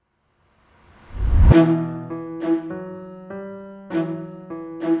All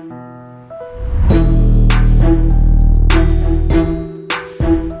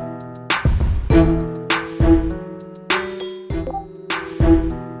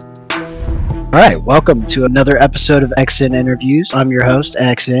right, welcome to another episode of XN Interviews. I'm your host,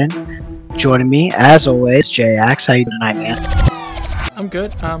 XN. Joining me, as always, JAX. How you doing tonight, man? I'm good.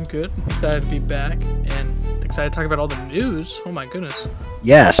 Excited to be back and excited to talk about all the news. Oh my goodness.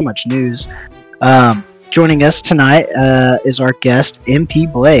 Yeah, so much news. Joining us tonight is our guest,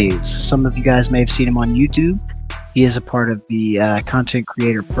 MP Blaze. Some of you guys may have seen him on YouTube. He is a part of the content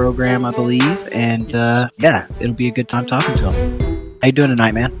creator program, I believe, and yeah, it'll be a good time talking to him. How you doing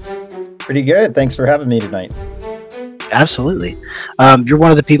tonight, man? Pretty good. Thanks for having me tonight. Absolutely. You're one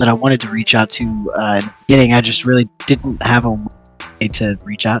of the people that I wanted to reach out to in the beginning. I just really didn't have a way to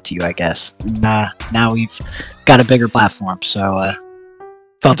reach out to you, I guess. Now we've got a bigger platform, so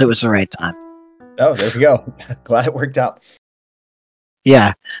felt it was the right time. Oh, there we go. Glad it worked out.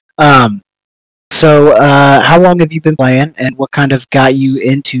 Yeah. So how long have you been playing, and what kind of got you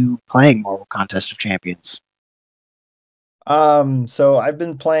into playing Marvel Contest of Champions? So I've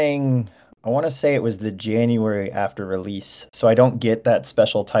been playing, I want to say it was the January after release, so I don't get that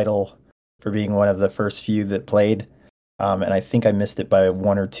special title for being one of the first few that played, and I think I missed it by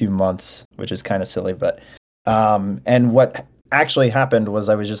 1 or 2 months, which is kind of silly, but and what actually happened was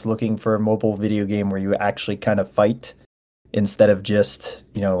I was just looking for a mobile video game where you actually kind of fight instead of just,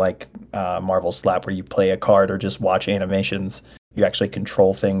 like Marvel Slap where you play a card or just watch animations. You actually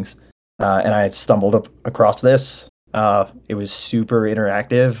control things, and I stumbled across this. It was super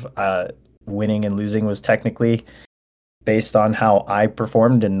interactive. Winning and losing was technically based on how I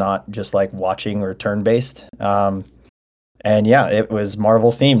performed and not just like watching or turn-based. And yeah, it was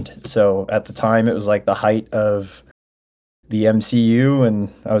Marvel themed. So at the time, it was like the height of the MCU,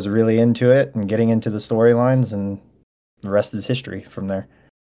 and I was really into it and getting into the storylines, and the rest is history from there.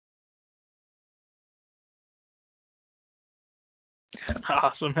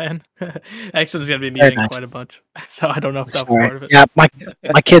 Awesome, man. Exon's gonna be muting quite a bunch, so I don't know if that was part of it. Yeah, my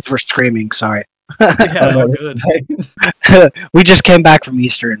kids were screaming. Sorry. Yeah, good. We just came back from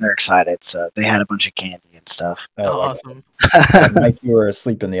Easter and they're excited, so they had a bunch of candy and stuff. Awesome. Mike, you were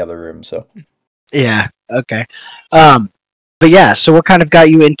asleep in the other room, so. Yeah. Okay. But yeah, so what kind of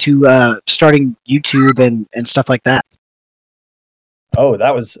got you into starting YouTube and stuff like that? Oh,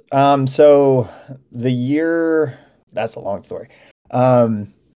 that was so the year. That's a long story. The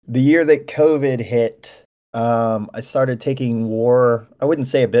year that COVID hit, I started taking war, I wouldn't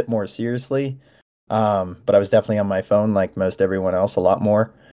say a bit more seriously, but I was definitely on my phone like most everyone else a lot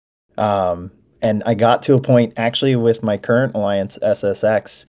more. And I got to a point actually with my current alliance,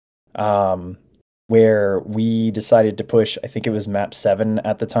 SSX, where we decided to push, I think it was map 7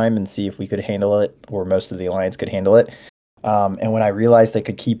 at the time, and see if we could handle it, or most of the alliance could handle it. And when I realized I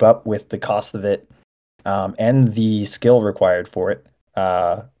could keep up with the cost of it, and the skill required for it,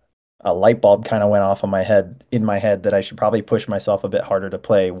 a light bulb kind of went off in my head that I should probably push myself a bit harder to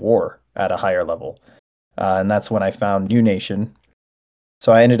play war at a higher level. And that's when I found New Nation.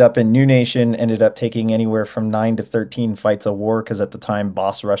 So I ended up in New Nation, ended up taking anywhere from 9 to 13 fights of war, because at the time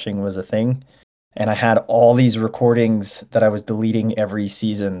boss rushing was a thing. And I had all these recordings that I was deleting every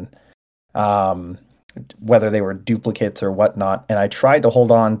season, whether they were duplicates or whatnot. And I tried to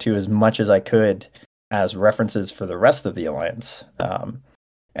hold on to as much as I could as references for the rest of the alliance. And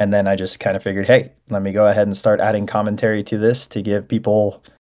then I just kind of figured, hey, let me go ahead and start adding commentary to this to give people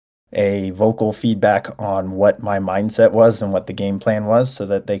a vocal feedback on what my mindset was and what the game plan was, so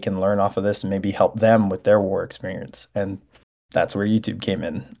that they can learn off of this and maybe help them with their war experience. And that's where YouTube came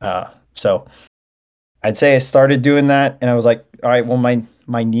in. So I'd say I started doing that, and I was like, all right, well,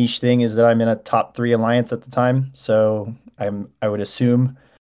 my niche thing is that I'm in a top 3 alliance at the time. So I would assume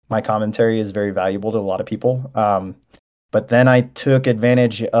my commentary is very valuable to a lot of people. But then I took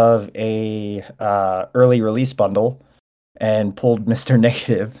advantage of a early release bundle and pulled Mr.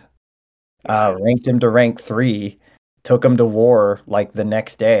 Negative, ranked him to rank 3, took him to war like the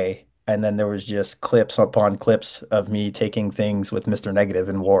next day, and then there was just clips upon clips of me taking things with Mr. Negative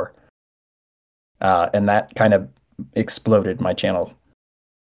in war. And that kind of exploded my channel.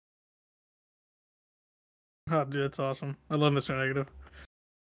 Oh, dude, that's awesome. I love Mr. Negative.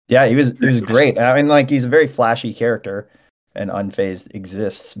 Yeah, he was great. I mean, like, he's a very flashy character, and Unfazed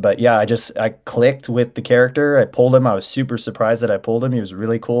exists. But yeah, I clicked with the character. I pulled him. I was super surprised that I pulled him. He was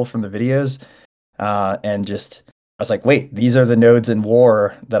really cool from the videos. And just, I was like, wait, these are the nodes in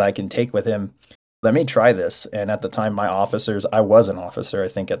war that I can take with him. Let me try this. And at the time, my officers, I was an officer, I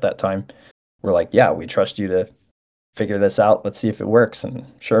think at that time, were like, yeah, we trust you to figure this out. Let's see if it works. And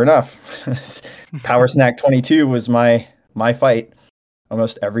sure enough, Power Snack 22 was my fight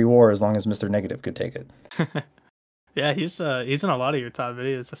almost every war as long as Mr. Negative could take it. Yeah, he's in a lot of your top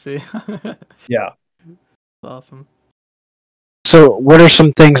videos, I see. Yeah. Awesome. So, what are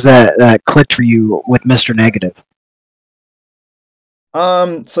some things that clicked for you with Mr. Negative?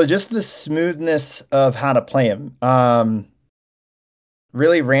 So just the smoothness of how to play him.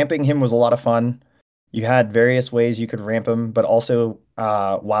 Really ramping him was a lot of fun. You had various ways you could ramp him, but also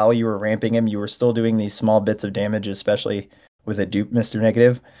while you were ramping him, you were still doing these small bits of damage, especially with a dupe Mr.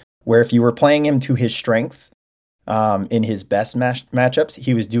 Negative, where if you were playing him to his strength, in his best matchups,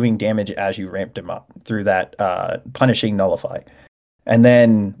 he was doing damage as you ramped him up through that punishing nullify. And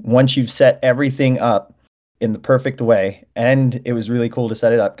then once you've set everything up in the perfect way, and it was really cool to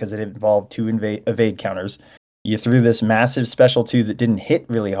set it up because it involved 2 evade counters, you threw this massive special 2 that didn't hit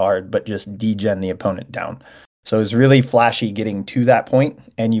really hard, but just degen the opponent down. So it was really flashy getting to that point,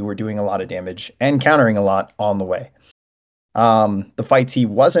 and you were doing a lot of damage and countering a lot on the way. The fights he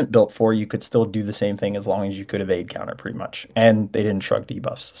wasn't built for, you could still do the same thing as long as you could evade counter pretty much. And they didn't shrug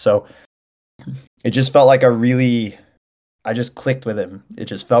debuffs. So it just felt like I just clicked with him. It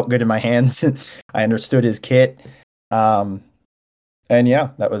just felt good in my hands. I understood his kit. And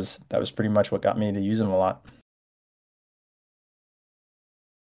yeah, that was pretty much what got me to use him a lot.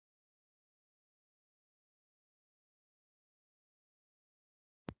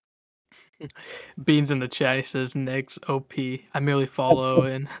 Beans in the chat, he says Negs OP. I merely follow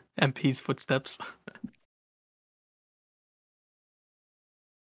in MP's footsteps.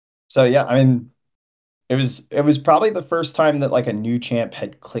 So yeah, I mean, it was probably the first time that like a new champ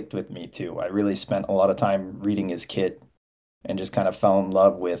had clicked with me too. I really spent a lot of time reading his kit and just kind of fell in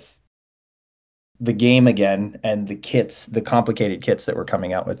love with the game again and the kits, the complicated kits that were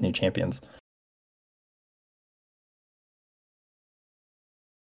coming out with new champions.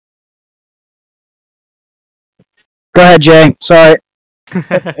 Go ahead, Jay. Sorry.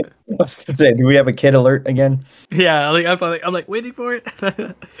 I was gonna say, do we have a kid alert again? Yeah, I'm like waiting for it.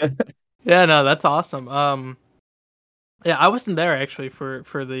 Yeah, no, that's awesome. Yeah, I wasn't there actually for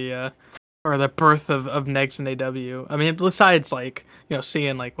the or the birth of Negs and AW. I mean, besides like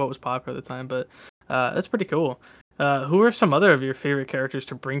seeing like what was popular at the time, but that's pretty cool. Who are some other of your favorite characters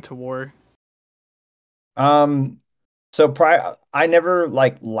to bring to war? So I never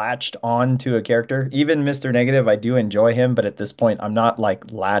like latched on to a character. Even Mr. Negative, I do enjoy him, but at this point, I'm not like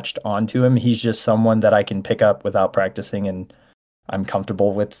latched onto him. He's just someone that I can pick up without practicing, and I'm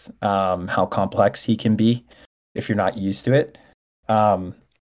comfortable with how complex he can be if you're not used to it.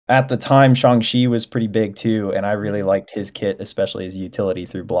 At the time, Shang-Chi was pretty big too, and I really liked his kit, especially his utility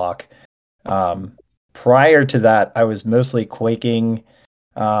through block. Prior to that, I was mostly quaking,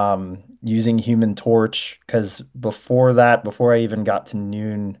 using Human Torch, because before that, before I even got to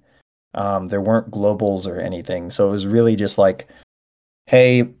Noon, there weren't globals or anything. So it was really just like,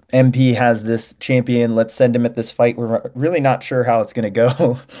 hey, MP has this champion, let's send him at this fight. We're really not sure how it's going to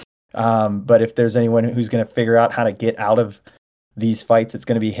go. But if there's anyone who's going to figure out how to get out of these fights, it's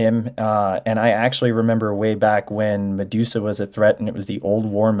going to be him. And I actually remember way back when Medusa was a threat and it was the old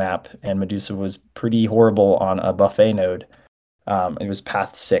war map, and Medusa was pretty horrible on a buffet node. It was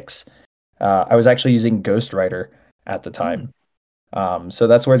Path 6. I was actually using Ghost Rider at the time. So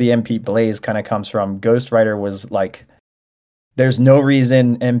that's where the MP Blaze kind of comes from. Ghost Rider was like, there's no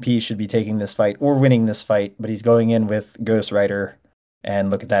reason MP should be taking this fight or winning this fight, but he's going in with Ghost Rider,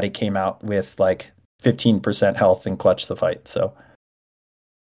 and look at that, he came out with like 15% health and clutched the fight. So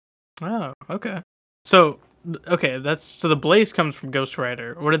Oh, okay. So the Blaze comes from Ghost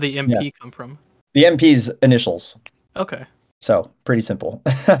Rider. Where did the MP come from? The MP's initials. Okay. So pretty simple.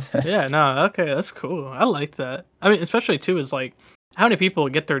 Yeah, no, okay, that's cool. I like that. I mean, especially too is like how many people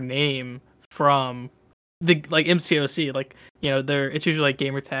get their name from the like MCOC, like it's usually like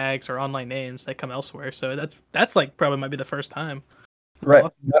gamer tags or online names that come elsewhere. So that's like probably might be the first time. That's right.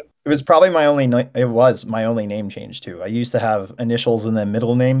 awesome. It was probably my only name change too. I used to have initials and then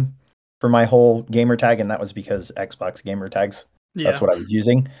middle name for my whole gamer tag, and that was because Xbox gamer tags. Yeah. That's what I was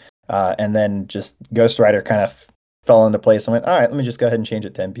using. And then just Ghost Rider kind of fell into place. I went, all right, let me just go ahead and change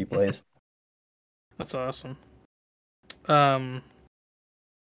it to MP Blaze. That's awesome. Yeah,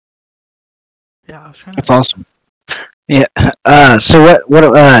 I was trying to. That's awesome. Yeah. So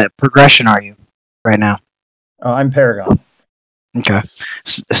what progression are you right now? I'm Paragon. Okay.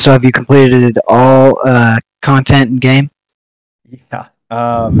 So have you completed all content in game? Yeah.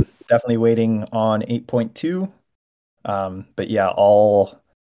 Definitely waiting on 8.2. But yeah, all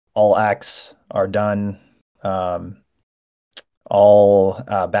acts are done. All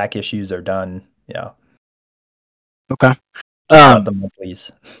back issues are done. Yeah. Okay. Just got the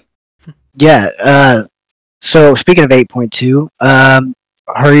monthlies. Yeah. So speaking of 8.2,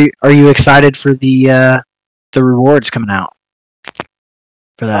 are you excited for the rewards coming out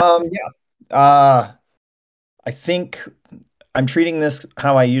for that? Yeah. I think I'm treating this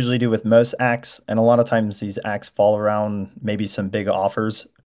how I usually do with most acts, and a lot of times these acts fall around maybe some big offers.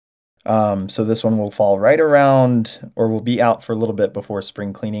 So this one will fall right around, or will be out for a little bit before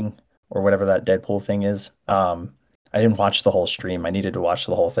spring cleaning or whatever that Deadpool thing is. I didn't watch the whole stream. I needed to watch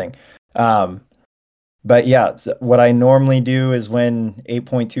the whole thing. But yeah, what I normally do is when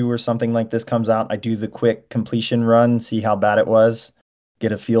 8.2 or something like this comes out, I do the quick completion run, see how bad it was,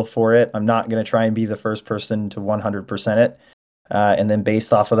 get a feel for it. I'm not going to try and be the first person to 100% it. And then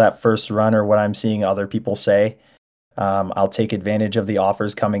based off of that first run or what I'm seeing other people say, I'll take advantage of the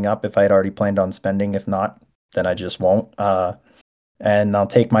offers coming up if I had already planned on spending. If not, then I just won't. And I'll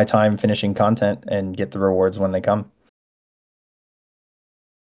take my time finishing content and get the rewards when they come.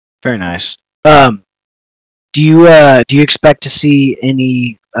 Very nice. Do you expect to see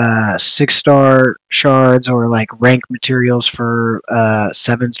any 6-star shards or like rank materials for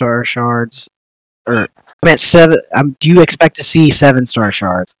 7-star shards? Or I meant seven. Do you expect to see 7-star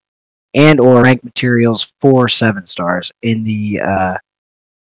shards and or rank materials for 7 stars in the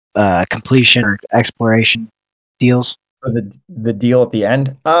completion or exploration deals? For the deal at the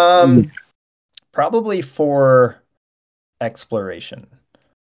end, probably for exploration.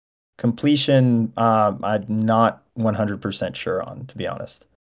 Completion, I'm not 100% sure on, to be honest.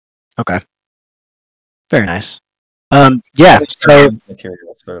 Okay. Very nice. Yeah. So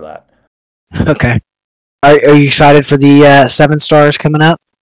materials for that. Okay. Are you excited for the 7 stars coming up?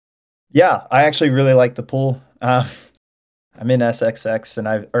 Yeah, I actually really like the pool. I'm in SXX and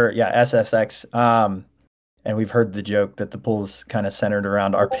SSX. And we've heard the joke that the pool's kind of centered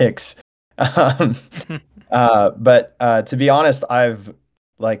around our picks. But to be honest, I've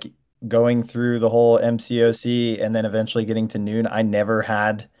like going through the whole MCOC and then eventually getting to Noon. I never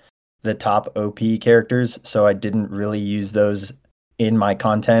had the top OP characters, so I didn't really use those in my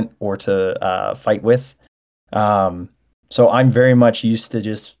content or to fight with. So I'm very much used to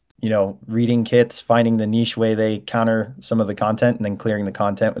just reading kits, finding the niche way they counter some of the content, and then clearing the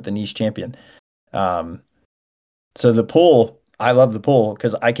content with the niche champion. So the pool, I love the pool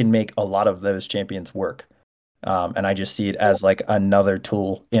because I can make a lot of those champions work. And I just see it as like another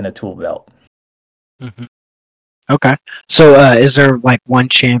tool in a tool belt. Mm-hmm. Okay. So is there like one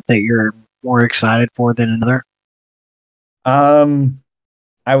champ that you're more excited for than another?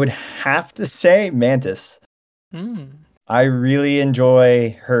 I would have to say Mantis. I really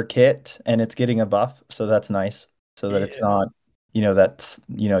enjoy her kit, and it's getting a buff, so that's nice. So that it's not,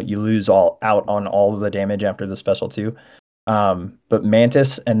 you lose out on all of the damage after the special too. But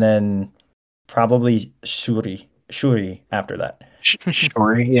Mantis, and then probably Shuri after that.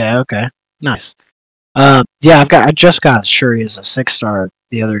 Shuri, yeah, okay, nice. Yeah, I just got Shuri as a 6-star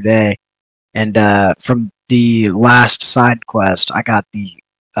the other day, and from the last side quest, I got the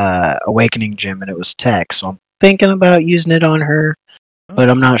Awakening Gem, and it was tech, so I'm thinking about using it on her, but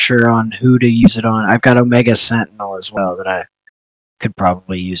I'm not sure on who to use it on. I've got Omega Sentinel as well that I could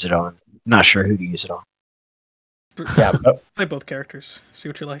probably use it on. Not sure who to use it on. Yeah, play both characters. See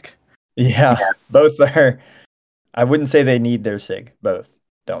what you like. Yeah, both are. I wouldn't say they need their SIG. Both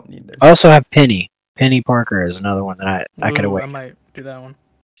don't need their SIG. I also have Penny. Penny Parker is another one that I could awaken. I might do that one.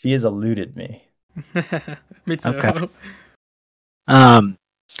 She has eluded me. Me too. Okay.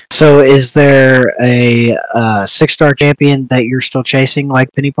 So is there a 6-star champion that you're still chasing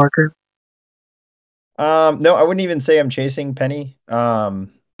like Penny Parker? No, I wouldn't even say I'm chasing Penny.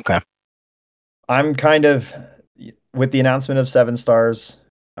 Okay. I'm kind of with the announcement of 7 stars.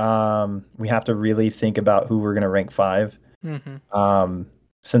 We have to really think about who we're going to rank 5. Mm-hmm.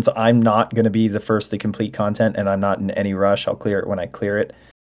 Since I'm not going to be the first to complete content and I'm not in any rush, I'll clear it when I clear it.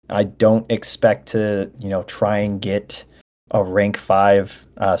 I don't expect to, try and get a rank 5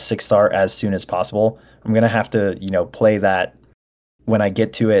 6-star as soon as possible. I'm going to have to, play that when I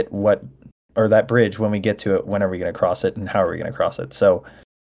get to it, or that bridge when we get to it, when are we going to cross it and how are we going to cross it? So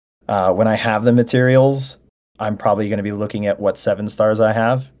when I have the materials, I'm probably going to be looking at what 7 stars I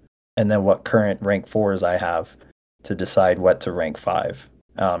have and then what current rank 4s I have to decide what to rank 5.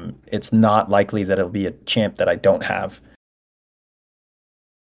 It's not likely that it'll be a champ that I don't have.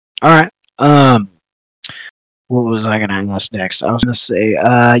 All right. What was I going to ask next? I was going to say,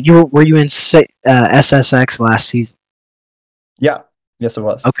 were you in SSX last season? Yeah. Yes, it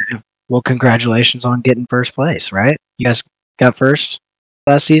was. Okay. Well, congratulations on getting first place, right? You guys got first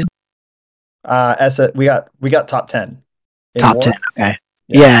last season? We got top 10. Top 10, okay.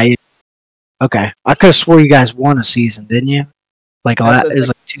 Yeah. Okay, I could have swore you guys won a season, didn't you? Like it was SSX,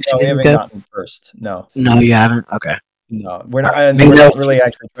 like 2 no, we seasons haven't ago. gotten first. No, No, you haven't. Okay. no, we're not. Maybe And we're that not was really just-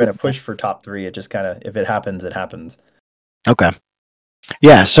 actually trying to push for top 3. It just kind of, if it happens, it happens. Okay.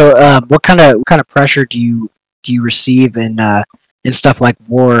 Yeah. So, what kind of pressure do you receive in stuff like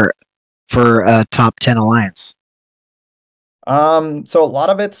war for top 10 alliance? So a lot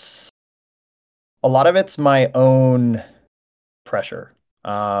of it's my own pressure.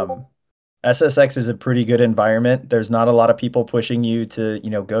 SSX is a pretty good environment. There's not a lot of people pushing you to,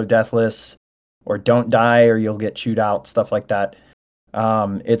 go deathless or don't die or you'll get chewed out, stuff like that.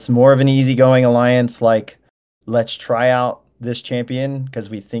 It's more of an easygoing alliance, like, let's try out this champion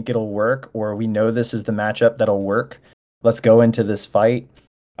because we think it'll work, or we know this is the matchup that'll work. Let's go into this fight.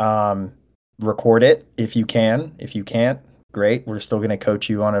 Record it if you can. If you can't, great. We're still going to coach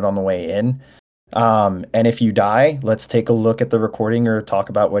you on it on the way in. And if you die, let's take a look at the recording or talk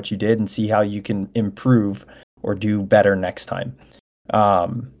about what you did and see how you can improve or do better next time.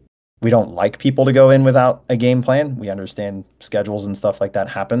 We don't like people to go in without a game plan. We understand schedules and stuff like that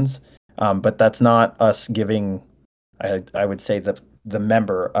happens. But that's not us giving, I would say, the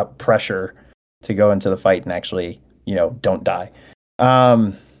member a pressure to go into the fight and actually, don't die.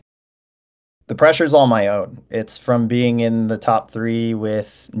 The pressure's all my own. It's from being in the top 3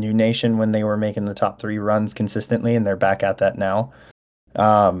 with New Nation when they were making the top 3 runs consistently, and they're back at that now.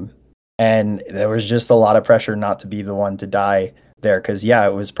 And there was just a lot of pressure not to be the one to die there, because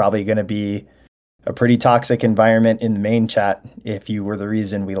it was probably going to be a pretty toxic environment in the main chat if you were the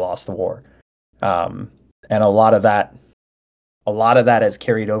reason we lost the war. And a lot of that has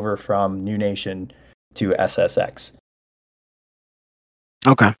carried over from New Nation to SSX.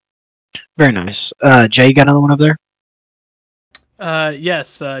 Okay. Very nice. Jay, you got another one up there?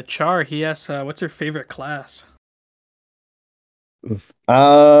 Yes. Char, he asks, what's your favorite class?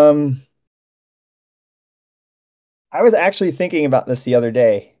 I was actually thinking about this the other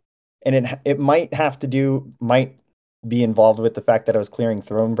day, and it might be involved with the fact that I was clearing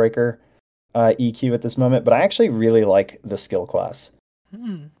Thronebreaker EQ at this moment, but I actually really like the skill class.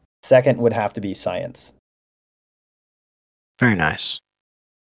 Second would have to be Science. Very nice.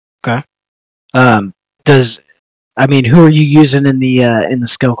 Okay. Who are you using in the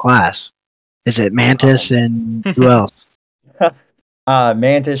skill class? Is it Mantis and who else?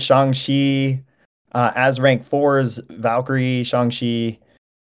 Mantis, Shang-Chi, as rank 4s, Valkyrie, Shang-Chi,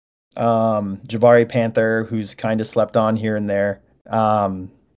 Jabari Panther, who's kind of slept on here and there. And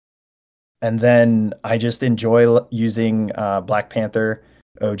then I just enjoy using Black Panther,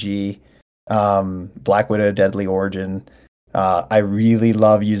 OG, Black Widow, Deadly Origin. I really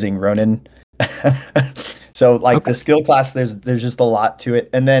love using Ronin. So the skill class, there's just a lot to it.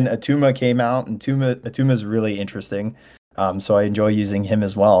 And then Atuma came out, and Atuma is really interesting. So I enjoy using him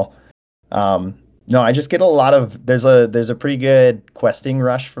as well. No, I just get a lot of there's a pretty good questing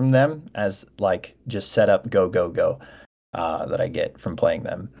rush from them as just set up go that I get from playing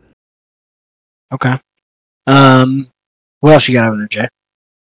them. Okay. What else you got over there, Jay?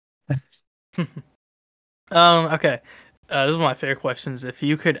 Okay. This is one of my favorite questions. If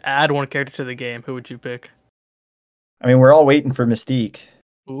you could add one character to the game, who would you pick? I mean, we're all waiting for Mystique.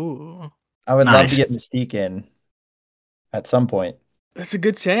 Ooh. I would love to get Mystique in at some point. It's a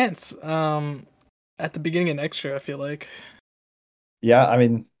good chance. At the beginning of next year, I feel like. Yeah, I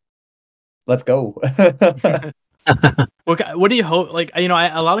mean, let's go. What do you hope? A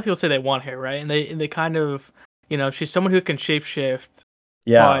lot of people say they want her, right? And they kind of, she's someone who can shapeshift.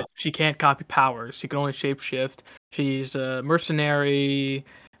 Yeah. But she can't copy powers. She can only shapeshift. She's a mercenary.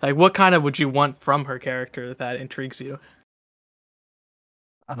 What kind of would you want from her character that intrigues you?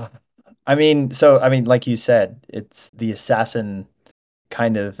 Like you said, it's the assassin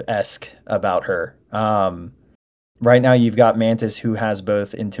kind of esque about her. Right now you've got Mantis, who has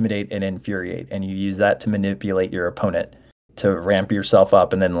both Intimidate and Infuriate, and you use that to manipulate your opponent to ramp yourself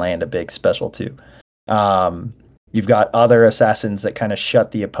up and then land a big special too. You've got other assassins that kind of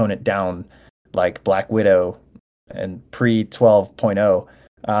shut the opponent down, like Black Widow and pre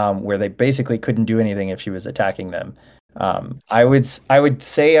 12.0, where they basically couldn't do anything if she was attacking them. I would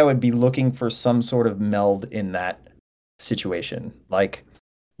say I would be looking for some sort of meld in that situation. Like,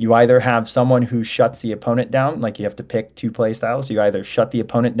 you either have someone who shuts the opponent down, like you have to pick 2 play styles. You either shut the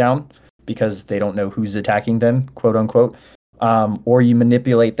opponent down because they don't know who's attacking them, quote unquote, or you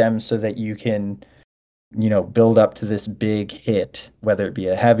manipulate them so that you can, build up to this big hit, whether it be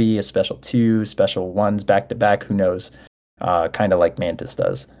a heavy, a special 2, special 1s back to back, who knows, kind of like Mantis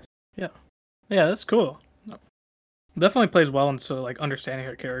does. Yeah, that's cool. Definitely plays well into understanding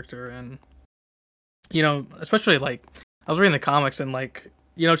her character, and especially I was reading the comics, and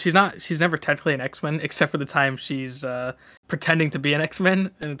she's never technically an X-Men except for the time she's pretending to be an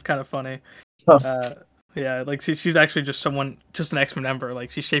X-Men, and it's kind of funny. Yeah, like she's actually just an X-Men member.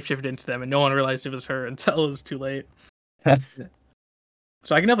 Like she shapeshifted into them, and no one realized it was her until it was too late.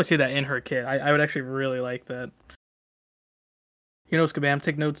 So I can definitely see that in her kid. I would actually really like that. Skabam,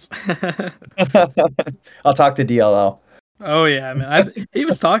 take notes. I'll talk to DLL. Oh yeah, man. He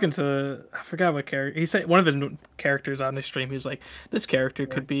was talking to, I forgot what character. He said one of the characters on his stream. He was like, "This character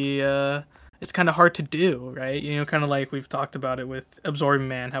could be it's kind of hard to do, right? Kind of like we've talked about it with Absorbing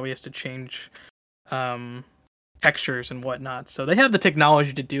Man, how he has to change textures and whatnot. So they have the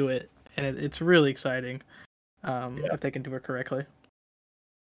technology to do it, and it's really exciting if they can do it correctly."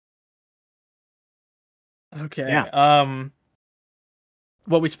 Okay. Yeah.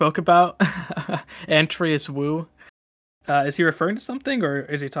 What we spoke about, Antreus Wu. Is he referring to something, or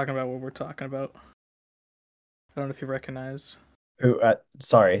is he talking about what we're talking about? I don't know if you recognize. Who?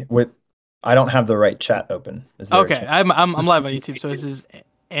 Sorry, I don't have the right chat open. Okay, I'm live on YouTube, so this is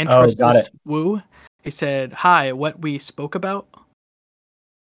Antreus Wu. He said, "Hi, what we spoke about."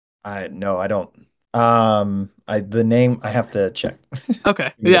 No, I don't. The name I have to check.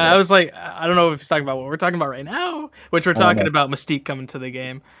 Okay, yeah, I was like, I don't know if he's talking about what we're talking about right now, which we're talking about Mystique coming to the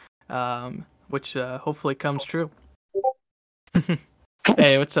game, which hopefully comes true.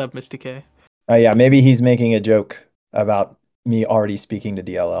 Hey, what's up, Mystique? Yeah, maybe he's making a joke about me already speaking to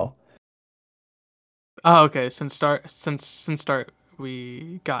DLL. Oh, okay. Since start,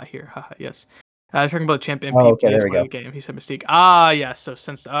 we got here. Haha, yes. I was talking about Champ MP PS1 game. He said Mystique. Ah, yes. So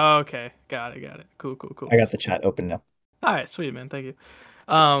since okay, got it. Cool. I got the chat open now. All right, sweet, man. Thank you.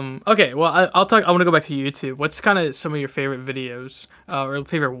 Okay. Well, I'll talk. I want to go back to YouTube. What's kind of some of your favorite videos or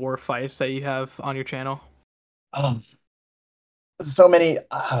favorite war fights that you have on your channel? So many.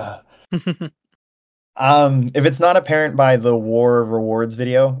 If it's not apparent by the war rewards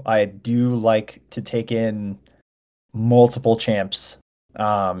video, I do like to take in multiple champs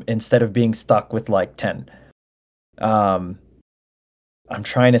instead of being stuck with like 10. I'm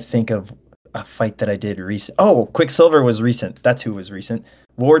trying to think of a fight that I did recent. Oh, Quicksilver was recent. That's who was recent.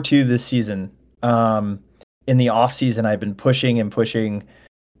 War 2 this season. In the off season, I've been pushing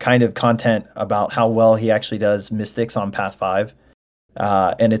kind of content about how well he actually does Mystics on Path 5.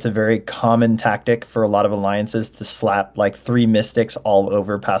 And it's a very common tactic for a lot of alliances to slap like 3 Mystics all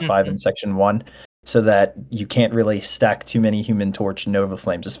over Path 5 in Section 1 so that you can't really stack too many Human Torch Nova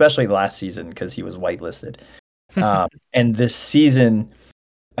Flames, especially last season because he was whitelisted. And this season,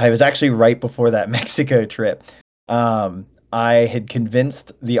 I was actually right before that Mexico trip. I had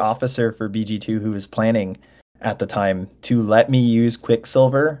convinced the officer for BG2 who was planning at the time to let me use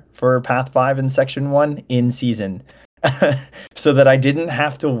Quicksilver for Path 5 in Section 1 in season. So that I didn't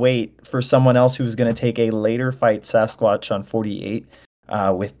have to wait for someone else who was going to take a later fight Sasquatch on 48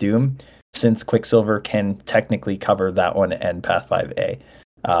 with Doom, since Quicksilver can technically cover that one and Path 5A.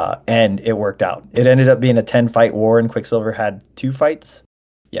 And it worked out. It ended up being a 10-fight war, and Quicksilver had 2 fights.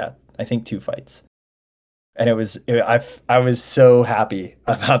 Yeah, I think 2 fights. And I was so happy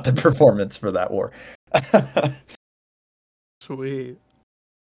about the performance for that war. Sweet.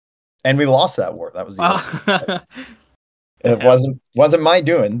 And we lost that war. That was the It wasn't my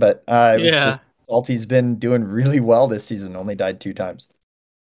doing, but it was just Salty's been doing really well this season. Only died 2 times.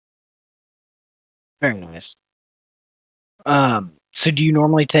 Very nice. So do you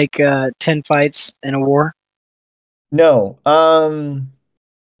normally take 10 fights in a war? No.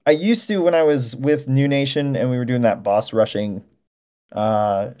 I used to when I was with New Nation and we were doing that boss rushing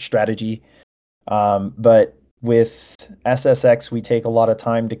strategy. But with SSX, we take a lot of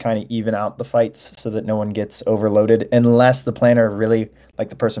time to kind of even out the fights so that no one gets overloaded, unless the planner really, like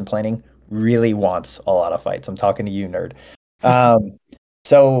the person planning, really wants a lot of fights. I'm talking to you, nerd.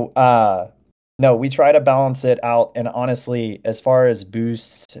 No, we try to balance it out. And honestly, as far as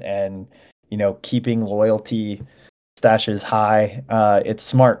boosts and, keeping loyalty stashes high, it's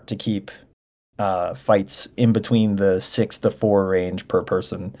smart to keep fights in between the 6 to 4 range per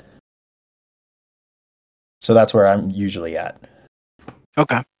person. So that's where I'm usually at.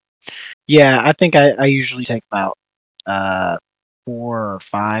 Okay. Yeah, I think I usually take about 4 or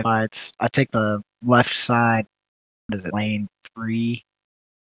 5 fights. I take the left side. What is it? Lane 3.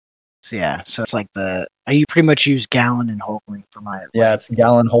 So yeah, so it's like I pretty much use Gallon and Hulkling for my. Yeah, it's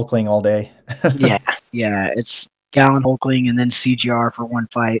Gallon Hulkling all day. yeah, it's Gallon Hulkling and then CGR for 1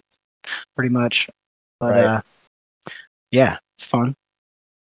 fight, pretty much. But right. Yeah, it's fun.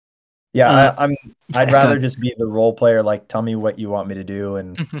 Yeah, I'd rather just be the role player. Like, tell me what you want me to do,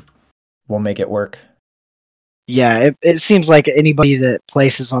 and we'll make it work. Yeah, it seems like anybody that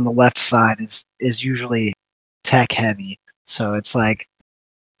places on the left side is usually tech heavy. So it's like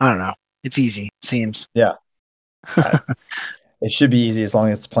I don't know. It's easy, seems. Yeah. It should be easy as long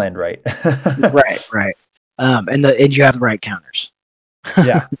as it's planned right. Right. And you have the right counters.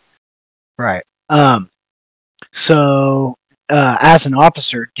 Yeah. Right. So, as an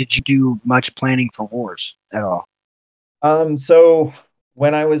officer, did you do much planning for wars at all? So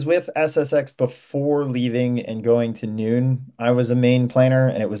when I was with SSX before leaving and going to Noon, I was a main planner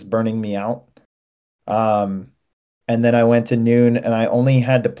and it was burning me out. And then I went to Noon and I only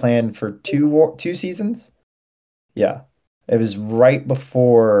had to plan for two seasons. Yeah. It was right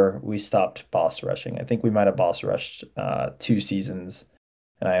before we stopped boss rushing. I think we might have boss rushed 2 seasons,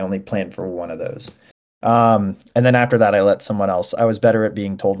 and I only planned for one of those. And then after that, I let someone else. I was better at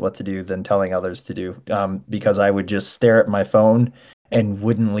being told what to do than telling others to do, because I would just stare at my phone and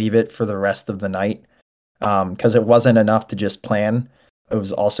wouldn't leave it for the rest of the night, because it wasn't enough to just plan. It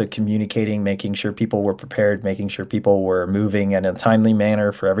was also communicating, making sure people were prepared, making sure people were moving in a timely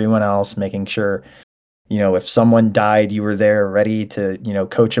manner for everyone else, making sure, if someone died, you were there ready to,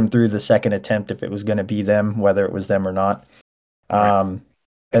 coach them through the second attempt if it was going to be them, whether it was them or not. Right.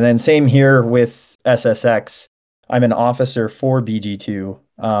 And then same here with SSX. I'm an officer for BG2,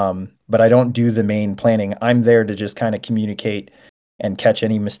 but I don't do the main planning. I'm there to just kind of communicate and catch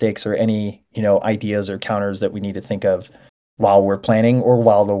any mistakes or any, ideas or counters that we need to think of while we're planning or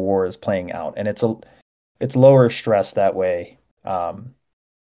while the war is playing out. And it's lower stress that way,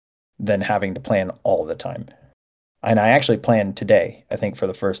 than having to plan all the time. And I actually planned today, I think, for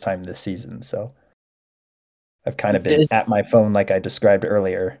the first time this season. So I've kind of been at my phone, like I described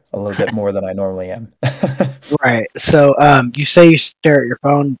earlier, a little bit more than I normally am. Right. So you say you stare at your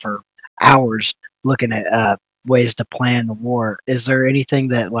phone for hours looking at ways to plan the war. Is there anything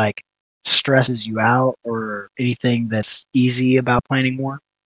that like stresses you out or anything that's easy about planning war?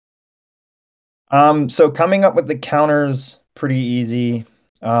 So coming up with the counters, pretty easy.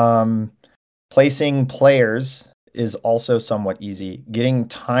 Placing players is also somewhat easy. Getting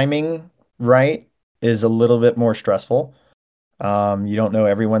timing right is a little bit more stressful. You don't know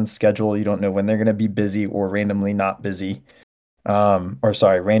everyone's schedule. You don't know when they're going to be busy or randomly not busy.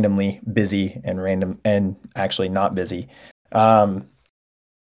 Randomly busy and actually not busy. I'd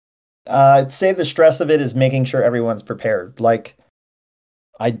say the stress of it is making sure everyone's prepared. Like,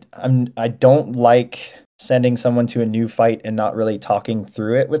 I don't like sending someone to a new fight and not really talking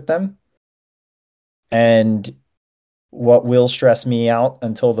through it with them. And what will stress me out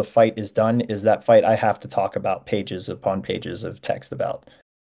until the fight is done is that fight I have to talk about pages upon pages of text about.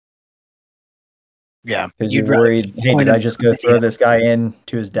 Yeah. Because you're worried, hey, did I just go throw this guy in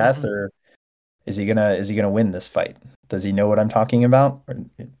to his death, or is he gonna win this fight? Does he know what I'm talking about? Or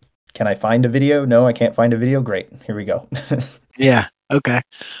can I find a video? No, I can't find a video. Great. Here we go. Yeah. Okay.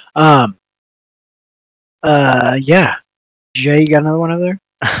 Yeah. Jay, you got another one over there?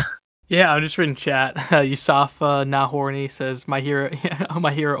 Yeah, I'm just reading chat. Yusuf Now Horny says, my hero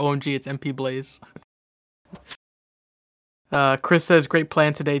OMG, it's MP Blaze. Chris says, great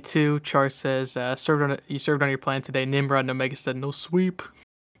plan today too. Char says, you served on your plan today. Nimrod and Omega said, no sweep.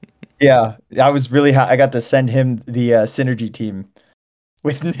 Yeah, I was really I got to send him the synergy team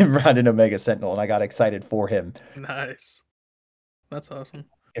with Nimrod and Omega Sentinel, and I got excited for him. Nice. That's awesome.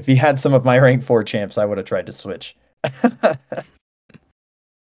 If he had some of my rank 4 champs, I would have tried to switch.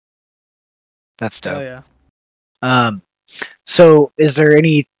 That's dope. Oh, yeah. So is there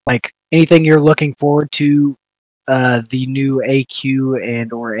anything you're looking forward to the new AQ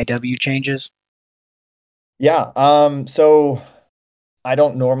and or AW changes? Yeah, so I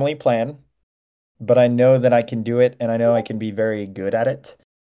don't normally plan, but I know that I can do it and I know I can be very good at it.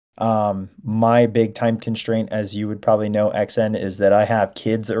 My big time constraint, as you would probably know, XN, is that I have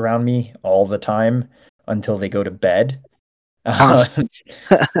kids around me all the time until they go to bed.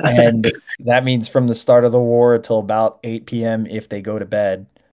 And that means from the start of the war till about 8 p.m. if they go to bed.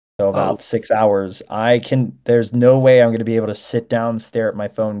 So about 6 hours. There's no way I'm going to be able to sit down, stare at my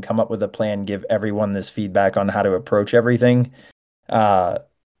phone, come up with a plan, give everyone this feedback on how to approach everything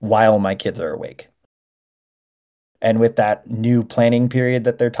while my kids are awake. And with that new planning period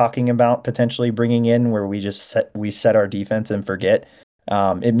that they're talking about potentially bringing in, where we set our defense and forget,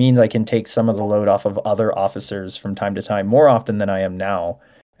 it means I can take some of the load off of other officers from time to time, more often than I am now,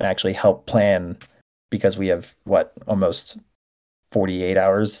 and actually help plan, because we have almost 48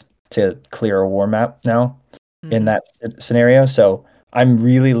 hours to clear a war map now in that scenario. So I'm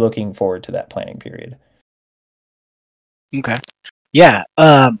really looking forward to that planning period. Okay. Yeah.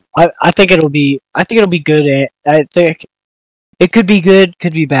 I think it'll be good. I think it could be good,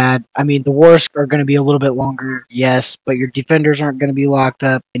 could be bad. I mean, the wars are going to be a little bit longer, yes, but your defenders aren't going to be locked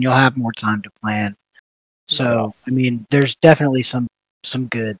up, and you'll have more time to plan. So, I mean, there's definitely some some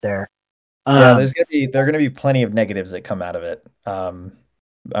good there. Yeah, there are gonna be plenty of negatives that come out of it.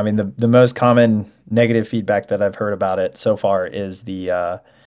 I mean, the most common negative feedback that I've heard about it so far is the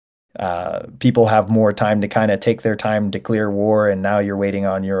people have more time to kind of take their time to clear war, and now you're waiting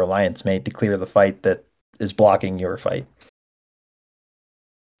on your alliance mate to clear the fight that is blocking your fight.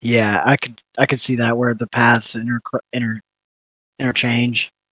 Yeah, I could see that where the paths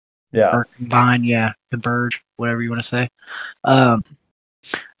interchange Yeah. or combine, converge, whatever you want to say. Um,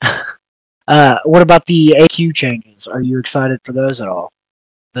 what about the AQ changes? Are you excited for those at all?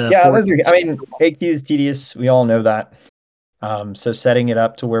 Yeah, those are, I mean, AQ is tedious. We all know that. So setting it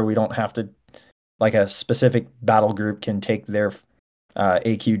up to where we don't have to, like a specific battle group can take their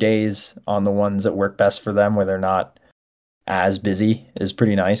AQ days on the ones that work best for them, where they're not as busy, is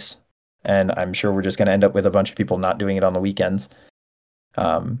pretty nice. And I'm sure we're just going to end up with a bunch of people not doing it on the weekends.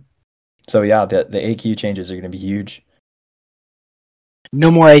 So yeah, the AQ changes are going to be huge.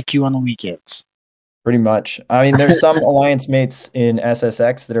 No more AQ on the weekends. Pretty much. I mean, there's some alliance mates in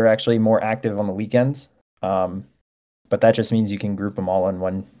SSX that are actually more active on the weekends. But that just means you can group them all in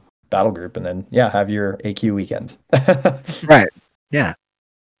one battle group and then, have your AQ weekends. Right. Yeah.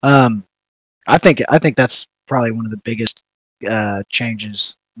 I think that's probably one of the biggest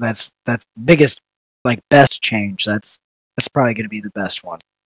changes. That's biggest, like, best change. That's probably going to be the best one.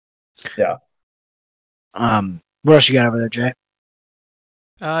 Yeah. What else you got over there, Jay?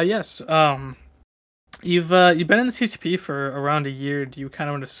 Yes. You've been in the CCP for around a year. Do you kind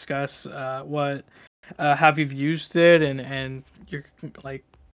of want to discuss what have you used it and you're like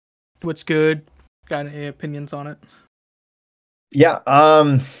what's good? Got any opinions on it? Yeah.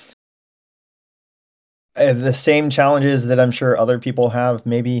 The same challenges that I'm sure other people have,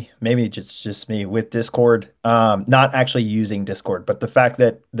 maybe just me with Discord. Not actually using Discord, but the fact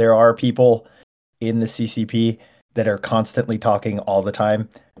that there are people in the CCP that are constantly talking all the time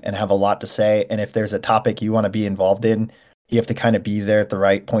and have a lot to say. And if there's a topic you want to be involved in, you have to kind of be there at the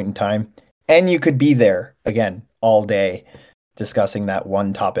right point in time. And you could be there again all day discussing that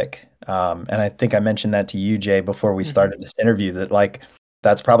one topic. And I think I mentioned that to you, Jay, before we started this interview, that like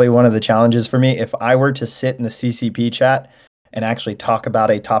that's probably one of the challenges for me. If I were to sit in the CCP chat and actually talk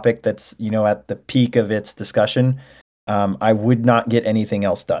about a topic that's, at the peak of its discussion, I would not get anything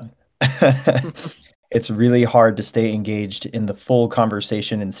else done. It's really hard to stay engaged in the full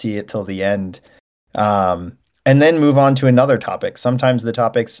conversation and see it till the end. And then move on to another topic. Sometimes the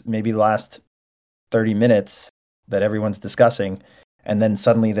topics maybe last 30 minutes that everyone's discussing, and then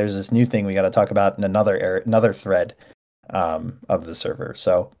suddenly there's this new thing we got to talk about in another thread of the server.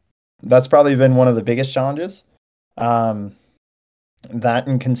 So that's probably been one of the biggest challenges. That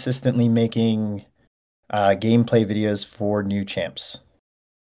and consistently making gameplay videos for new champs.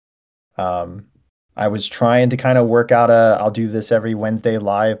 I was trying to kind of work out I'll do this every Wednesday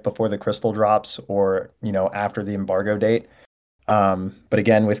live before the crystal drops or, after the embargo date. But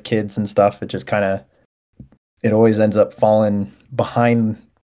again, with kids and stuff, it just it always ends up falling behind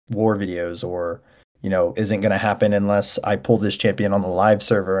war videos or, isn't going to happen unless I pull this champion on the live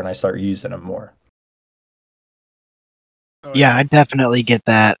server and I start using them more. Yeah, I definitely get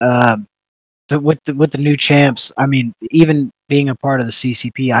that. With the new champs, I mean, even being a part of the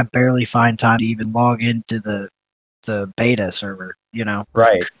CCP, I barely find time to even log into the beta server.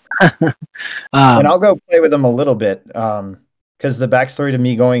 Right. And I'll go play with them a little bit. Because the backstory to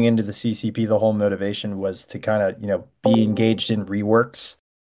me going into the CCP, the whole motivation was to kind of be engaged in reworks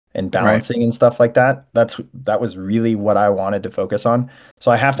and balancing and stuff like that. That was really what I wanted to focus on.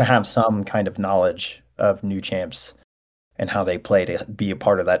 So I have to have some kind of knowledge of new champs and how they play to be a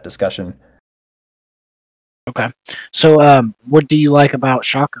part of that discussion. Okay. So, what do you like about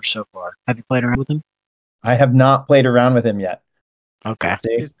Shocker so far? Have you played around with him? I have not played around with him yet. Okay.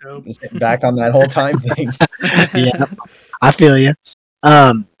 Back on that whole time thing. Yeah, I feel you.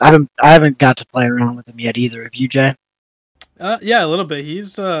 I haven't got to play around with him yet either. Have you, Jay? Yeah, a little bit.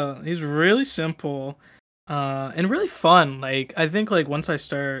 He's really simple, and really fun. Like I think when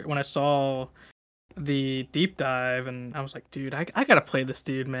I saw the deep dive, and I was like, dude, I gotta play this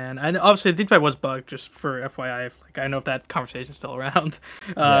dude, man. And obviously, the deep dive was bugged, just for FYI. Like, I know if that conversation's still around.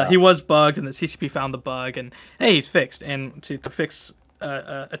 He was bugged, and the CCP found the bug, and hey, he's fixed. And to fix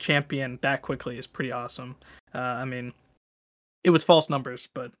a champion that quickly is pretty awesome. I mean, it was false numbers,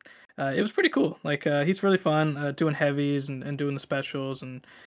 but it was pretty cool. Like, he's really fun doing heavies and doing the specials, and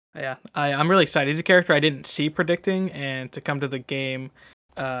yeah, I'm really excited. He's a character I didn't see predicting, and to come to the game.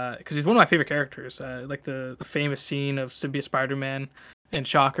 Because he's one of my favorite characters. Like the famous scene of Symbiote Spider-Man and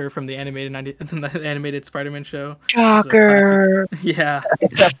Shocker from the animated Spider-Man show. Shocker. Yeah.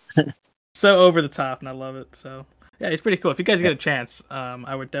 So over the top, and I love it. So Yeah, he's pretty cool. If you guys get a chance,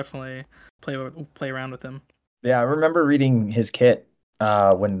 I would definitely play around with him. Yeah, I remember reading his kit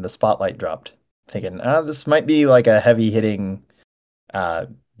when the spotlight dropped, thinking, this might be like a heavy hitting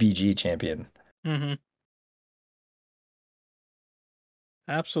BG champion. Mm-hmm.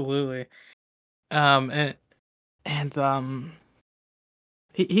 Absolutely. And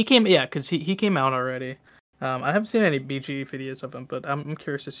he came, yeah, because he came out already. I haven't seen any BG videos of him, but I'm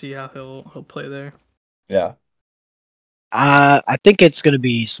curious to see how he'll play there. Yeah. I think it's going to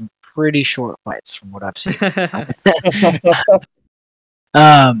be some pretty short fights from what I've seen.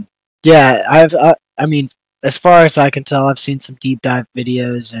 Yeah, I mean, as far as I can tell, I've seen some deep dive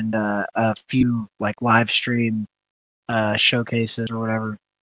videos and a few like live stream showcases or whatever.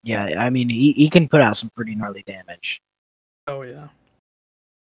 Yeah, I mean, he can put out some pretty gnarly damage. Oh yeah.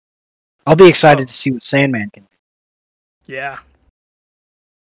 I'll be excited to see what Sandman can do. Yeah.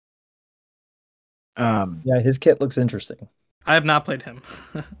 Yeah, his kit looks interesting. I have not played him.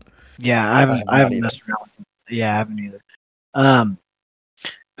 Yeah, I haven't messed around with him. Yeah, I haven't either.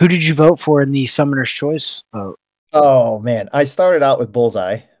 Who did you vote for in the Summoner's Choice vote? Oh man, I started out with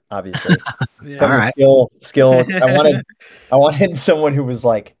Bullseye, obviously. Yeah. From the skill. I wanted someone who was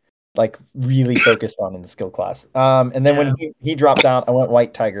like really focused on in the skill class. And then when he dropped out, I went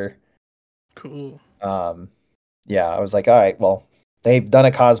White Tiger. Cool. Yeah, I was like, all right, well, they've done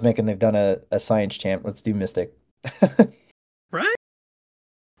a Cosmic and they've done a Science Champ. Let's do Mystic. Right.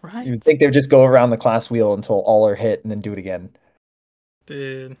 You'd think they'd just go around the class wheel until all are hit and then do it again.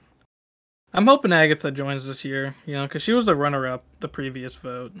 Dude. I'm hoping Agatha joins this year, because she was the runner-up the previous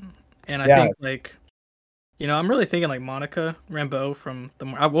vote. And I think, I'm really thinking like Monica Rambeau from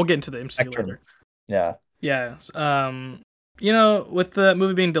we'll get into the MCU later. Yeah. Yeah. With the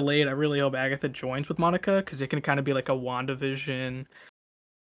movie being delayed, I really hope Agatha joins with Monica because it can kind of be like a WandaVision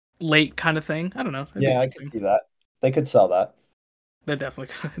late kind of thing. I don't know. Yeah, I could see that. They could sell that. They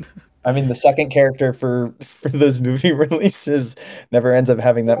definitely could. I mean, the second character for those movie releases never ends up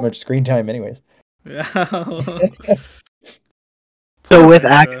having that much screen time anyways. Yeah. So with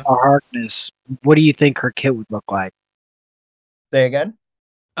Agatha Harkness, what do you think her kit would look like? Say again?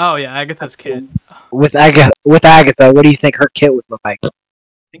 Oh yeah, Agatha's kit. With Agatha, what do you think her kit would look like? I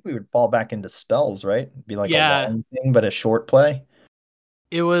think we would fall back into spells, right? Be like a long thing, but a short play.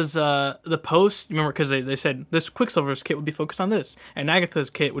 It was the post, remember, because they said this Quicksilver's kit would be focused on this, and Agatha's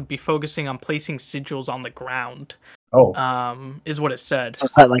kit would be focusing on placing sigils on the ground. Oh. Is what it said. So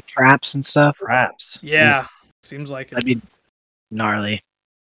is that like traps and stuff? Traps. Yeah. Oof. Seems like it. That'd be gnarly.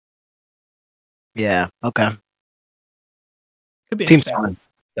 Yeah, okay. Could be Seems fun.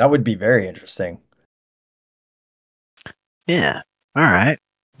 That would be very interesting. Yeah. Alright.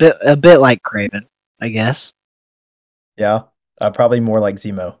 A bit like Kraven, I guess. Yeah. Probably more like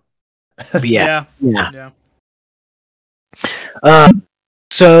Zemo. Yeah. Yeah.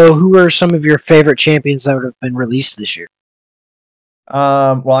 So who are some of your favorite champions that would have been released this year?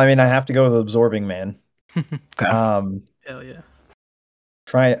 Well, I mean, I have to go with Absorbing Man. Okay. Hell yeah.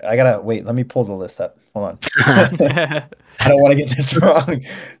 Let me pull the list up. Hold on. I don't want to get this wrong.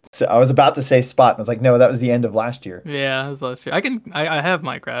 So I was about to say Spot, and I was like, no, that was the end of last year. Yeah, it was last year. I have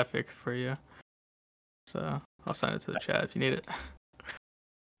my graphic for you. So I'll send it to the chat if you need it.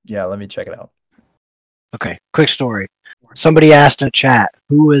 Yeah, let me check it out. Okay, quick story. Somebody asked in a chat,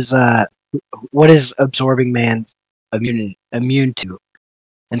 what is Absorbing Man immune to?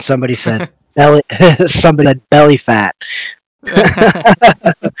 And somebody said belly fat.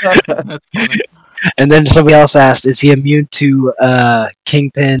 That's funny. And then somebody else asked, is he immune to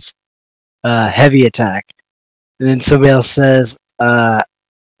Kingpin's heavy attack? And then somebody else says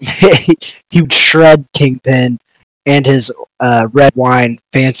he would shred Kingpin and his red wine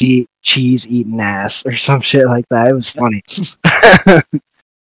fancy cheese eating ass or some shit like that. It was funny.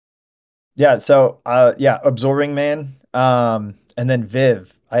 Yeah, so Absorbing Man. And then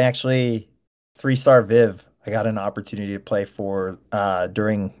Viv. I actually 3-star Viv. I got an opportunity to play for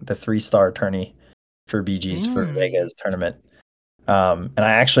during the 3-star tourney for BGs for Vega's tournament. And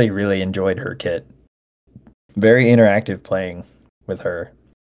I actually really enjoyed her kit. Very interactive playing with her.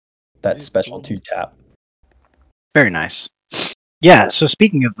 That special 2-tap. Very nice. Yeah, so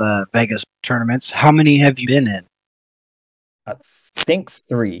speaking of Vegas tournaments, how many have you been in? I think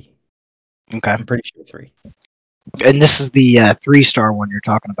 3. Okay. I'm pretty sure 3. And this is the 3-star one you're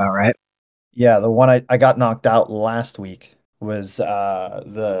talking about, right? Yeah, the one I got knocked out last week was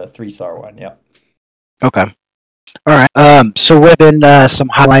the 3-star one. Yeah. Okay. All right. So what have been some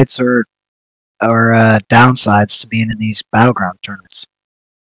highlights or downsides to being in these battleground tournaments?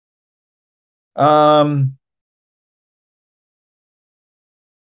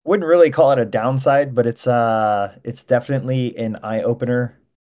 wouldn't really call it a downside, but it's definitely an eye opener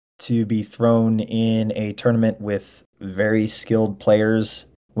to be thrown in a tournament with very skilled players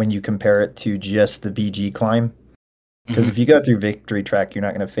when you compare it to just the BG climb. Because if you go through Victory Track, you're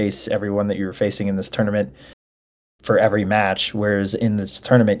not going to face everyone that you're facing in this tournament for every match, whereas in this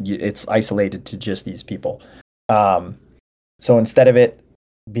tournament, it's isolated to just these people. So instead of it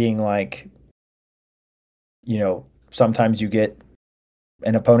being like, sometimes you get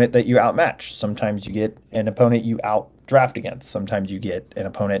an opponent that you outmatch, sometimes you get an opponent you outdraft against, sometimes you get an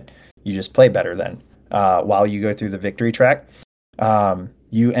opponent you just play better than. While you go through the Victory Track,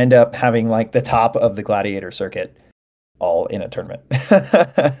 you end up having like the top of the Gladiator circuit all in a tournament,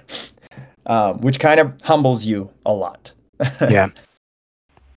 which kind of humbles you a lot. Yeah.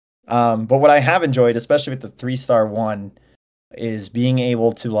 But what I have enjoyed, especially with the 3-star one, is being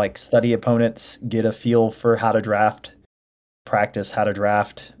able to like study opponents, get a feel for how to draft, practice how to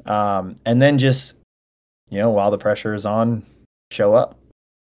draft, and then just, while the pressure is on, show up.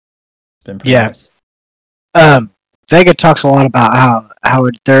 It's been pretty nice. Vega talks a lot about how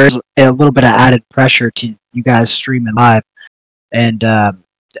there's a little bit of added pressure to you guys streaming live, and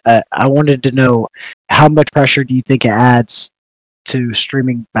I wanted to know how much pressure do you think it adds to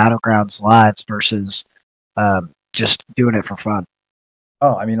streaming Battlegrounds live versus just doing it for fun?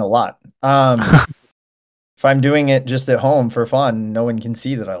 Oh, I mean, a lot. If I'm doing it just at home for fun, no one can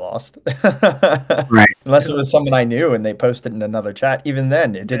see that I lost. Right. Unless it was someone I knew and they posted in another chat. Even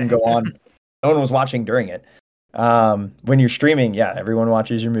then, it didn't go on. No one was watching during it. When you're streaming, yeah, everyone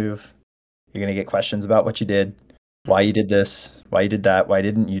watches your move. You're going to get questions about what you did, why you did this, why you did that, why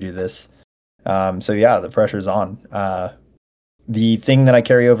didn't you do this. So yeah, the pressure's on. The thing that I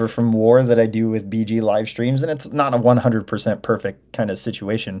carry over from War that I do with BG live streams, and it's not a 100% perfect kind of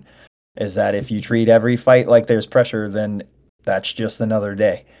situation, is that if you treat every fight like there's pressure, then that's just another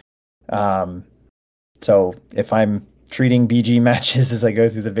day. So if I'm treating BG matches as I go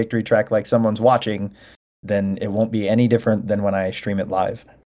through the Victory Track like someone's watching, then it won't be any different than when I stream it live.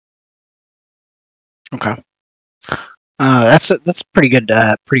 Okay. That's pretty good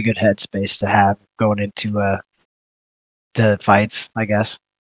headspace to have going into to fights, I guess.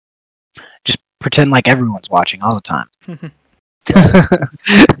 Just pretend like everyone's watching all the time.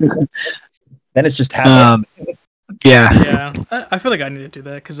 Then it's just habit. Yeah. I feel like I need to do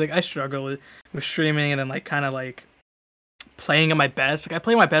that because like I struggle with streaming and then like kind of like playing at my best. Like I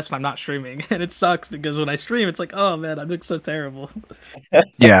play my best when I'm not streaming, and it sucks because when I stream, it's like, oh man, I look so terrible.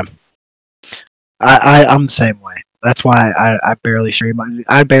 Yeah. I'm the same way. That's why I barely stream.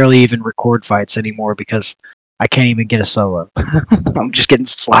 I barely even record fights anymore because I can't even get a solo. I'm just getting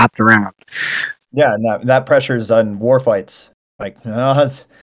slapped around. Yeah, and that pressure is on war fights. Like,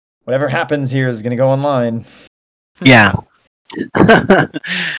 whatever happens here is going to go online. Yeah. You got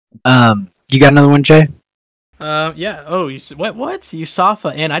another one, Jay? Yeah. Oh, what?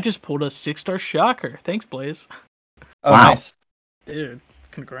 Usafa, and I just pulled a 6-star shocker. Thanks, Blaze. Oh, wow. Nice. Dude,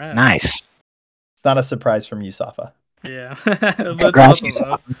 congrats. Nice. It's not a surprise from Usafa. Yeah. Congrats, awesome,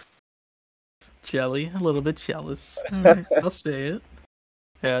 Usafa. Jelly, a little bit jealous. Right, I'll say it.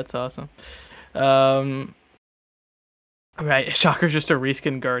 Yeah, that's awesome. Right, Shocker's just a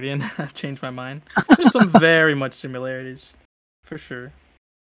reskin Guardian. Changed my mind. There's some very much similarities, for sure.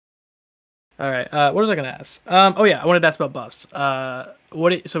 All right, what was I gonna ask? Oh yeah, I wanted to ask about buffs.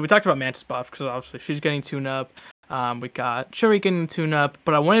 So we talked about Mantis buff because obviously she's getting tune up. We got Shuri getting tune up,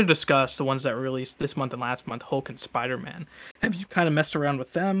 but I wanted to discuss the ones that were released this month and last month, Hulk and Spider-Man. Have you kind of messed around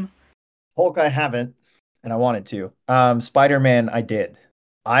with them? Hulk, I haven't, and I wanted to. Spider-Man, I did.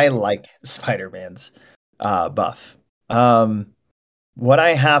 I like Spider-Man's buff. What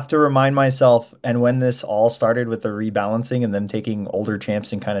I have to remind myself, and when this all started with the rebalancing and them taking older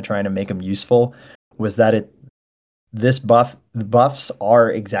champs and kind of trying to make them useful, was that the buffs are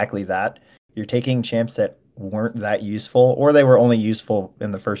exactly that. You're taking champs that weren't that useful, or they were only useful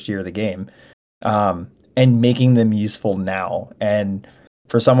in the first year of the game, and making them useful now. And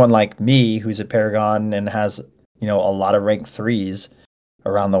for someone like me, who's a Paragon and has, a lot of rank 3s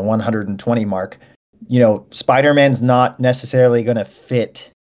around the 120 mark, Spider-Man's not necessarily going to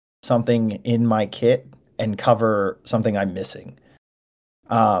fit something in my kit and cover something I'm missing.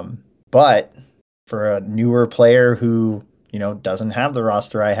 But for a newer player who, doesn't have the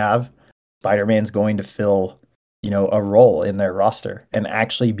roster I have, Spider-Man's going to fill, a role in their roster and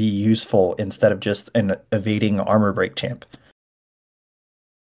actually be useful instead of just an evading armor break champ.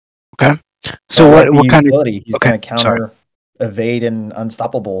 Okay. So what kind of utility? He's going to counter, evade, and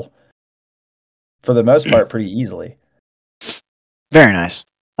unstoppable for the most part pretty easily. Very nice.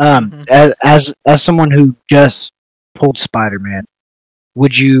 As someone who just pulled Spider-Man,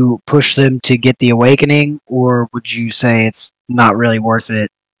 would you push them to get the awakening, or would you say it's not really worth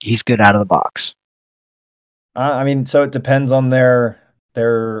it? He's good out of the box. I mean, so it depends on their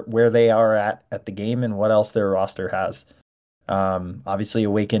where they are at the game and what else their roster has. Obviously,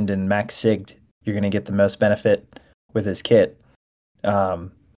 Awakened and Max Sigged, you're going to get the most benefit with his kit.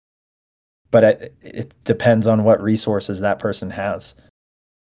 But it depends on what resources that person has.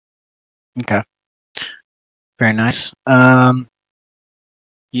 Okay. Very nice.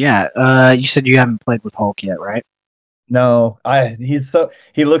 Yeah. You said you haven't played with Hulk yet, right? No,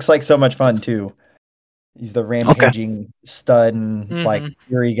 he looks like so much fun too. He's the rampaging stud and like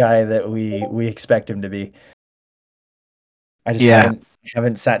fury guy that we expect him to be. I just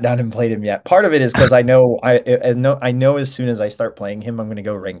haven't sat down and played him yet. Part of it is because I know as soon as I start playing him, I'm going to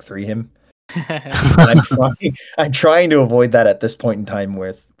go rank 3 him. I'm trying to avoid that at this point in time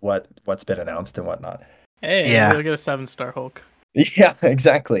with what's been announced and whatnot. Hey, Yeah. look at a 7-star Hulk. Yeah,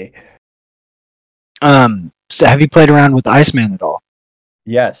 exactly. So have you played around with Iceman at all?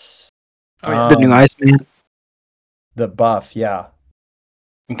 Yes. Oh, yeah. The new Iceman? The buff, yeah.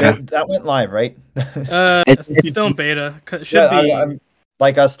 Okay. That went live, right? It's still in beta. Should be.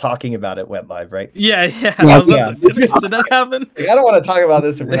 Like us talking about it went live, right? Yeah. Yeah. Did that happen? I don't want to talk about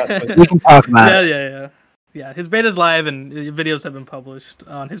this if we're not supposed to. We can talk about it. Yeah. His beta's live and videos have been published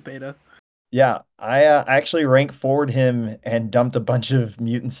on his beta. Yeah, I actually rank forward him and dumped a bunch of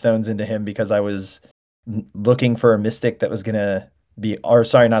mutant stones into him because I was looking for a mystic that was gonna be, or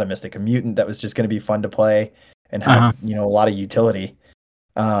sorry, not a mystic, a mutant that was just gonna be fun to play and have a lot of utility.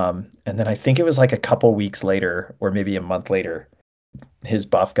 And then I think it was like a couple weeks later, or maybe a month later, his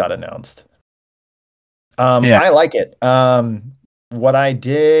buff got announced. I like it. What I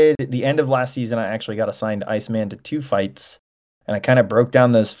did the end of last season, I actually got assigned Iceman to 2 fights, and I kind of broke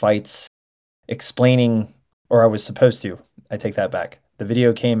down those fights, explaining, or I was supposed to. I take that back. The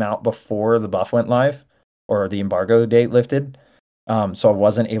video came out before the buff went live, or the embargo date lifted. So I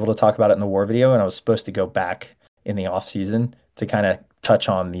wasn't able to talk about it in the war video, and I was supposed to go back in the off season to kind of touch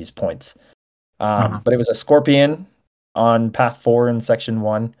on these points. But it was a Scorpion on Path 4 in Section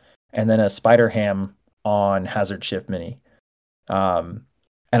 1, and then a Spider Ham on Hazard Shift Mini. And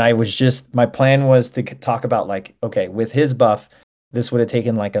my plan was to talk about like, okay, with his buff, this would have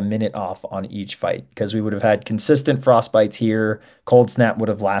taken like a minute off on each fight because we would have had consistent frostbites here. Cold Snap would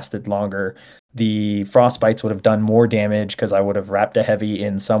have lasted longer. The frostbites would have done more damage because I would have wrapped a heavy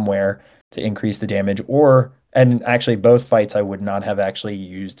in somewhere to increase the damage, and actually both fights I would not have actually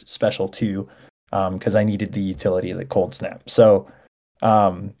used Special 2 because I needed the utility of the Cold Snap. So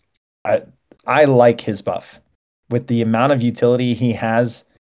I like his buff. With the amount of utility he has,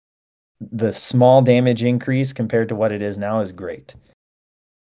 the small damage increase compared to what it is now is great.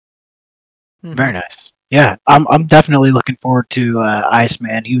 Very nice. Yeah, I'm definitely looking forward to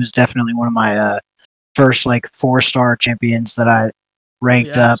Iceman. He was definitely one of my first like 4-star champions that I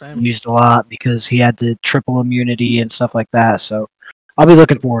ranked up and used a lot because he had the triple immunity and stuff like that. So I'll be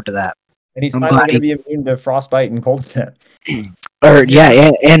looking forward to that. And he's finally going to be immune to Frostbite and Cold Snap. And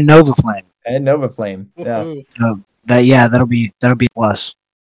Nova Flame. And Nova Flame. Yeah. That'll be a plus.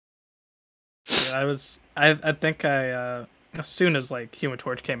 Yeah, I think as soon as like Human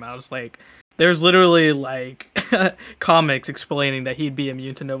Torch came out, it's like there's literally like comics explaining that he'd be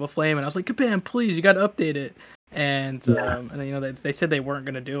immune to Nova Flame, and I was like, "Kabam, please, you got to update it." And they said they weren't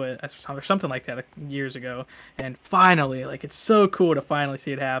going to do it or something like that years ago, and finally, like it's so cool to finally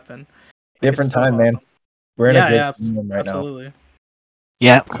see it happen. Different time, man. We're in a good time right absolutely. now.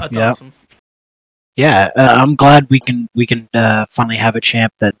 Yeah, that's awesome. Yeah, I'm glad we can finally have a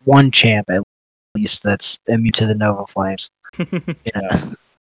champ one champ at least that's immune to the Nova Flames. Don't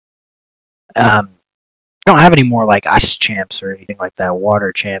have any more like ice champs or anything like that.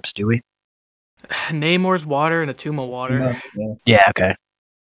 Water champs, do we? Namor's water and Atuma water. Yeah, okay.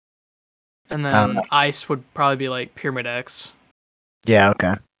 And then ice would probably be like Pyramid X. Yeah,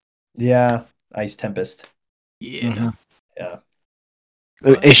 okay. Yeah, Ice Tempest. Yeah. Mm-hmm.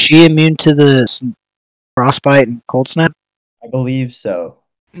 Yeah. Is she immune to the Frostbite and Cold Snap? I believe so.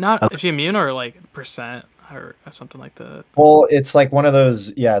 Is she immune or like percent or something like that? Well, it's like one of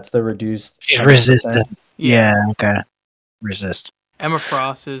those. Yeah, it's the reduced. She's resistant. Yeah, okay. Resist. Emma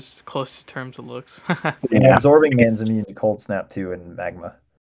Frost is close to terms of looks. Yeah, Absorbing Man's immune to Cold Snap too and Magma.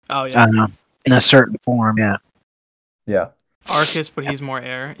 Oh yeah. In a certain form, yeah. Yeah. Arcus, but he's more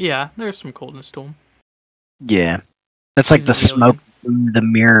air. Yeah, there's some coldness to him. Yeah. That's like the smoke, the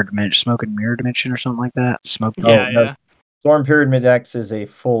mirror dimension, smoke and mirror dimension or something like that. Smoke. Yeah. Storm Pyramid X is a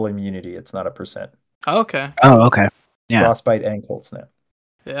full immunity. It's not a percent. Oh, okay. Oh, okay. Yeah. Frostbite and Cold Snap.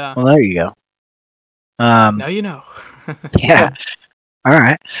 Yeah. Well, there you go. Now you know. Yeah. All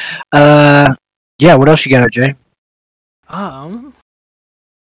right. Yeah. What else you got, Jay?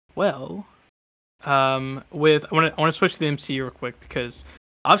 Well, with I want to switch to the MCU real quick because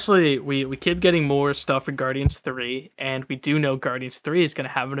obviously we keep getting more stuff for Guardians 3, and we do know Guardians 3 is going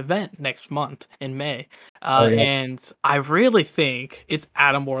to have an event next month in May. Oh, yeah. And I really think it's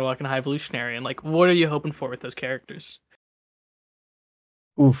Adam Warlock and High Evolutionary. And like, what are you hoping for with those characters?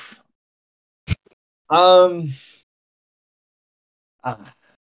 Oof. I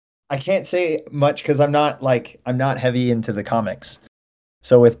can't say much because I'm not heavy into the comics.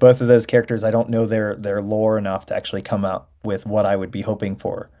 So with both of those characters, I don't know their lore enough to actually come out with what I would be hoping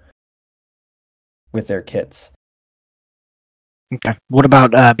for with their kits. Okay. What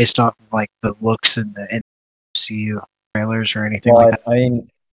about based off like the looks and the MCU trailers or anything like that? I mean,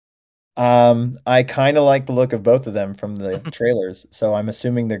 I kind of like the look of both of them from the trailers, so I'm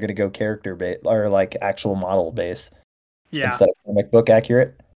assuming they're going to go character based or like actual model based instead of comic book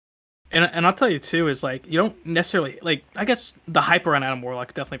accurate. And I'll tell you too is like you don't necessarily like I guess the hype around Adam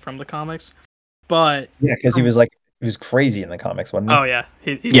Warlock definitely from the comics, but yeah, because he was crazy in the comics, wasn't he? Oh yeah,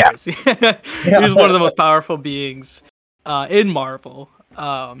 he's crazy. He's one of the most powerful beings in Marvel.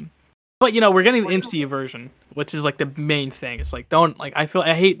 But we're getting the MCU version, which is like the main thing. It's like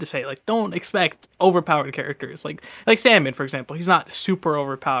I hate to say it, like don't expect overpowered characters like Sandman for example. He's not super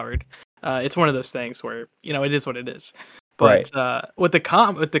overpowered. It's one of those things where it is what it is. But with the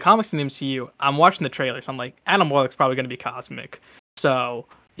comics in the MCU, I'm watching the trailers. I'm like, Adam Warlock's probably going to be cosmic. So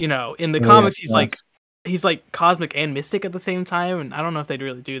in the comics, he's like cosmic and mystic at the same time, and I don't know if they'd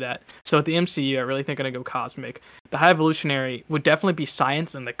really do that. So at the MCU, I really think they're going to go cosmic. The High Evolutionary would definitely be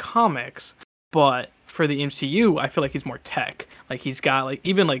science in the comics, but for the MCU, I feel like he's more tech. Like he's got like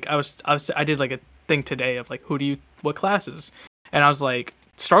even like I did like a thing today of like what classes, and I was like.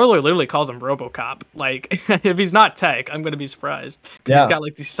 Star-Lord literally calls him RoboCop. Like, if he's not tech, I'm gonna be surprised. Because he's got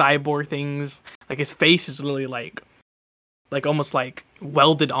like these cyborg things. Like his face is literally like almost like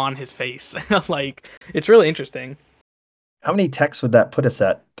welded on his face. Like, it's really interesting. How many techs would that put us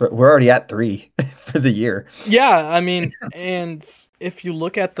at? We're already at 3 for the year. Yeah, I mean, and if you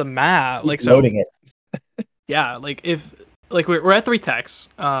look at the map, like loading it. Yeah, like if like we're at 3 techs.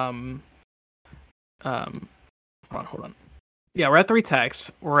 Hold on. Yeah, we're at 3 techs.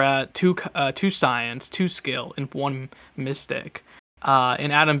 We're at 2 science, 2 skill, and 1 mystic.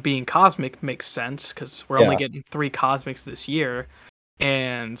 And Adam being cosmic makes sense because we're only getting 3 cosmics this year,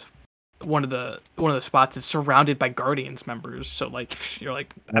 and one of the spots is surrounded by Guardians members. So like you're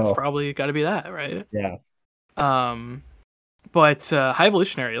like that's probably got to be that, right? Yeah. But High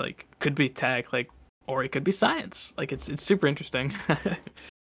Evolutionary like could be tech, like, or it could be science. Like it's super interesting.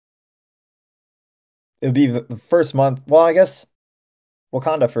 It would be the first month. Well, I guess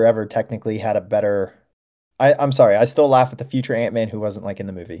Wakanda Forever technically had a better. I'm sorry, I still laugh at the future Ant-Man who wasn't like in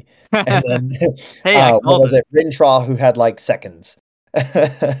the movie. And then what was it? Rintrah who had like seconds.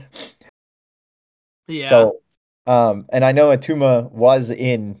 Yeah. So, and I know Atuma was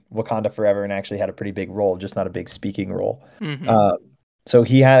in Wakanda Forever and actually had a pretty big role, just not a big speaking role. Mm-hmm. So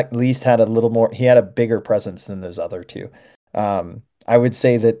he at least had a little more. He had a bigger presence than those other 2. I would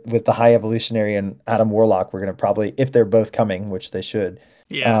say that with the High Evolutionary and Adam Warlock, we're going to probably, if they're both coming, which they should,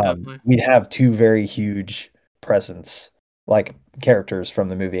 we'd have 2 very huge presence, like characters from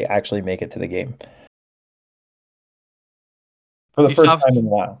the movie actually make it to the game. For the first time in a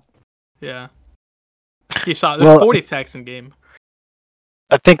while. Yeah. You saw there's 40 techs in game.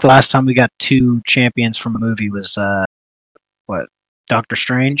 I think the last time we got 2 champions from a movie was, Doctor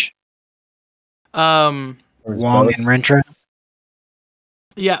Strange? Wong and Rintrah?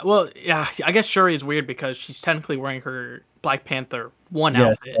 Yeah, well, yeah, I guess Shuri is weird because she's technically wearing her Black Panther 1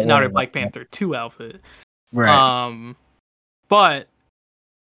 outfit and not her Black Panther 2 outfit. Right. But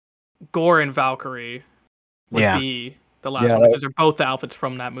Gore and Valkyrie would be the last one because they're both the outfits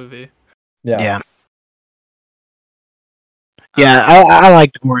from that movie. Yeah. Yeah, I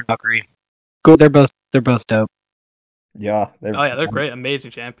liked Gore and Valkyrie. They're both dope. Yeah. They're great,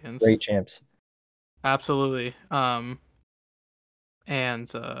 amazing champions. Great champs. Absolutely. And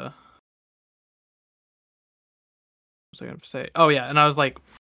what was I gonna say? Oh yeah, and I was like,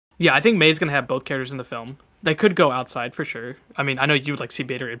 yeah, I think May's gonna have both characters in the film. They could go outside for sure. I mean, I know you would like see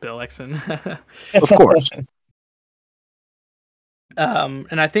Beta Ray Bill Exon. Of course.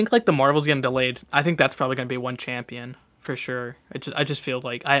 And I think like the Marvel's getting delayed. I think that's probably gonna be 1 champion for sure. I just feel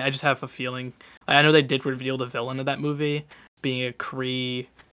like I just have a feeling. I know they did reveal the villain of that movie being a Kree.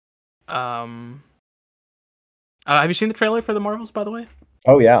 Have you seen the trailer for the Marvels, by the way?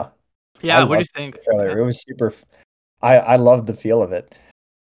 Oh yeah. Yeah, what do you think? It was super. I loved the feel of it.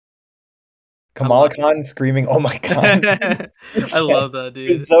 Kamala Khan screaming, "Oh my god!" I love that,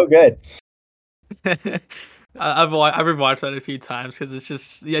 dude. It's so good. I've rewatched that a few times because it's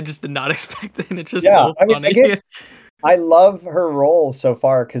just just did not expect it. And it's just Yeah, so I mean, funny. I love her role so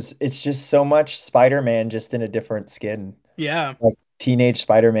far because it's just so much Spider-Man just in a different skin. Yeah, Like teenage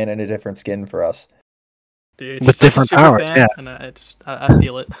Spider-Man in a different skin for us. dude, With she's such a different super powers, fan, yeah. and I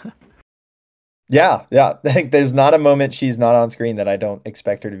feel it. Yeah, yeah. Like, there's not a moment she's not on screen that I don't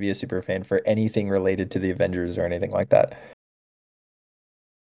expect her to be a super fan for anything related to the Avengers or anything like that.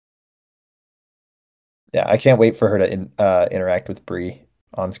 Yeah, I can't wait for her to interact with Brie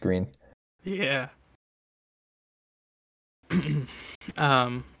on screen. Yeah. But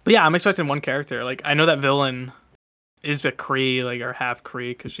yeah, I'm expecting one character. Like I know that villain is a Kree, like or half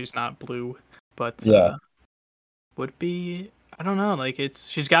Kree because she's not blue, but Yeah. would be I don't know. Like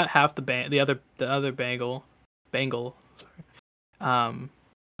she's got half the other bangle. Sorry.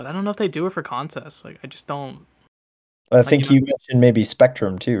 But I don't know if they do it for contests. Like I just don't. I think you mentioned maybe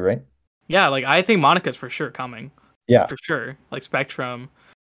Spectrum too, right? Yeah, like I think Monica's for sure coming. Yeah. For sure. Like Spectrum,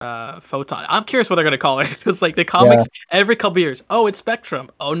 Photon. I'm curious what they're gonna call it because like the comics every couple years. Oh, it's Spectrum.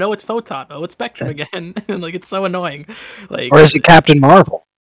 Oh no, it's Photon. Oh, it's Spectrum again. And like it's so annoying. Like or is it Captain Marvel?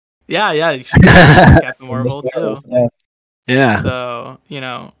 Yeah, you should Captain Marvel too. Yeah. So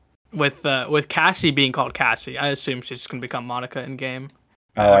with Cassie being called Cassie, I assume she's gonna become Monica in game.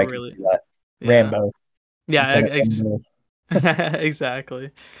 Oh, I really can see that. Rambo. Yeah,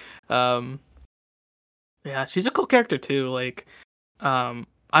 exactly. Yeah, she's a cool character too. Like, I'm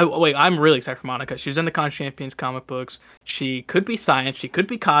really excited for Monica. She's in the Con Champions comic books. She could be science. She could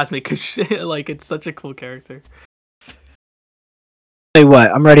be cosmic. Cause like, it's such a cool character. Say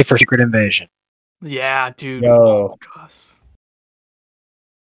what? I'm ready for Secret Invasion. Yeah, dude. Yo. Oh, gosh.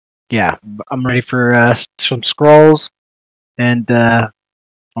 Yeah, I'm ready for some scrolls, and I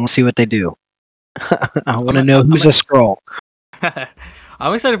want to see what they do. I want to know who's a scroll.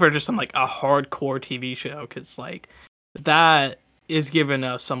 I'm excited for just some like a hardcore TV show because like that is giving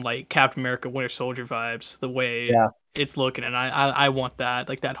us some like Captain America Winter Soldier vibes the way it's looking, and I want that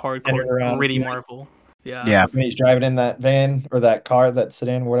like that hardcore gritty Marvel. Yeah. When he's driving in that van or that car, that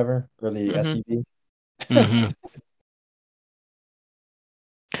sedan, whatever, or the SUV. Mm-hmm.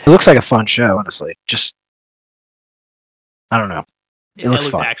 It looks like a fun show, honestly. Just I don't know. It looks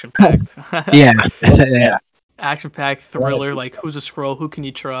fun. Action packed. Yeah. Action packed thriller, like who's a scroll, who can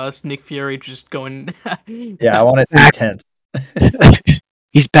you trust? Nick Fury just going. Yeah, I want it intense.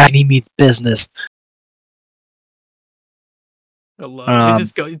 He's back and he means business. I love it. He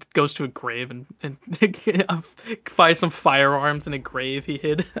just goes to a grave and finds some firearms in a grave he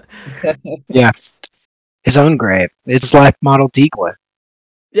hid. Yeah, his own grave. It's life model decoy.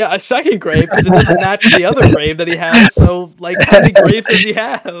 Yeah, a second grave because it doesn't match the other grave that he has. So, like, how many graves does he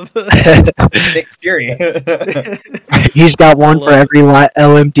have? Nick Fury. He's got one for every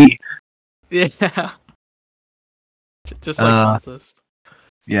LMD. Yeah. Just like Consist.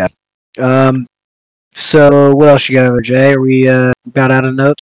 Yeah. So what else you got over, Jay? Are we about out of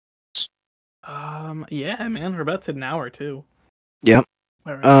notes? Yeah, man, we're about to an hour too. Yep.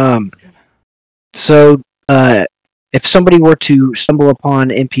 All right. So if somebody were to stumble upon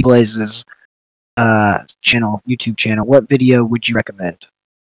MP Blaze's YouTube channel, what video would you recommend?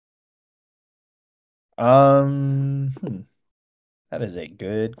 That is a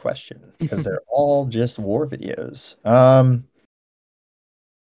good question because they're all just war videos.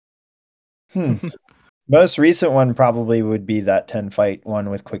 Most recent one probably would be that 10 fight one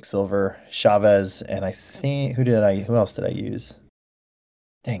with Quicksilver, Chavez, and I think who else did I use?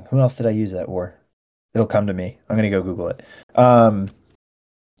 Dang, who else did I use that war? It'll come to me. I'm gonna go Google it.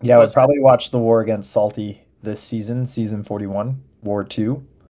 Yeah, I would probably watch the war against Salty this season 41, War 2.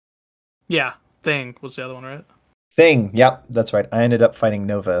 Yeah, Thing was the other one, right? Thing, yep, that's right. I ended up fighting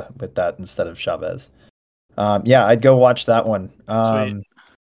Nova with that instead of Chavez. Yeah, I'd go watch that one. Sweet.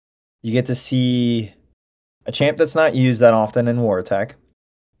 You get to see a champ that's not used that often in War Attack.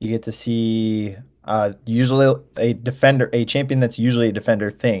 You get to see usually a champion that's usually a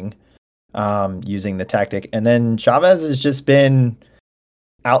defender Thing, using the tactic. And then Chavez has just been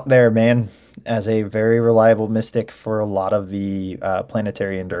out there, man, as a very reliable mystic for a lot of the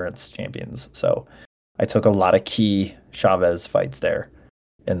planetary endurance champions. So I took a lot of key Chavez fights there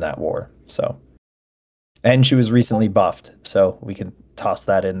in that war. So, and she was recently buffed, so we can toss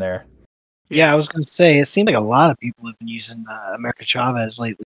that in there. Yeah, I was going to say, it seems like a lot of people have been using America Chavez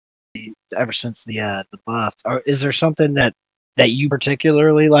lately, ever since the buff. Is there something that you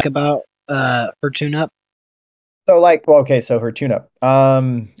particularly like about her tune-up? So so her tune-up.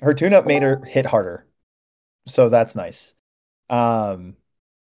 Her tune-up made her hit harder. So that's nice.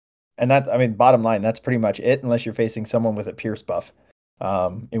 And that's, I mean, bottom line, that's pretty much it, unless you're facing someone with a Pierce buff,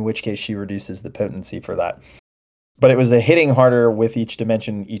 in which case she reduces the potency for that. But it was the hitting harder with each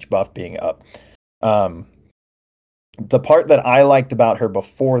dimension, each buff being up. The part that I liked about her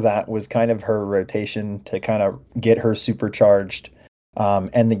before that was kind of her rotation to kind of get her supercharged,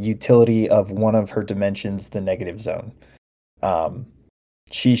 and the utility of one of her dimensions, the negative zone.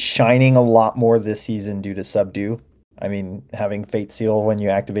 She's shining a lot more this season due to Subdue. I mean, having Fate Seal when you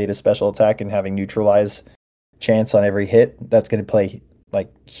activate a special attack and having neutralize chance on every hit, that's going to play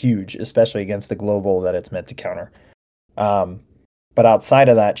like huge, especially against the global that it's meant to counter. But outside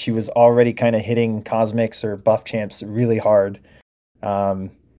of that, she was already kind of hitting cosmics or buff champs really hard.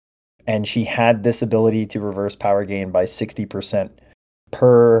 And she had this ability to reverse power gain by 60%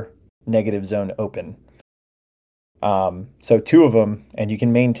 per negative zone open. So 2 of them, and you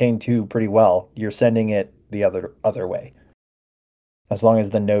can maintain 2 pretty well. You're sending it the other way, as long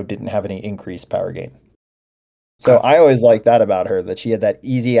as the node didn't have any increased power gain. So I always liked that about her, that she had that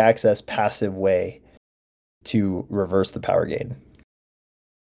easy access passive way to reverse the power gain.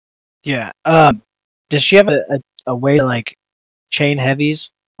 Yeah. Does she have a way to like chain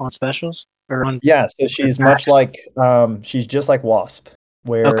heavies on specials or on? Yeah, so she's much like she's just like Wasp,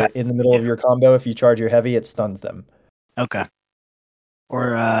 where in the middle of your combo, if you charge your heavy, it stuns them. Okay.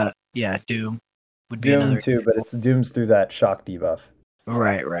 Or Doom would be Doom another too, but it's Doom's through that shock debuff.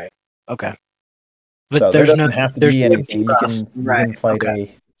 Right. Okay. But So there's there no doesn't have to there's be no anything. You debuff. can fight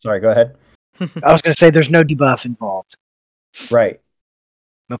a. Sorry, go ahead. I was gonna say there's no debuff involved. Right.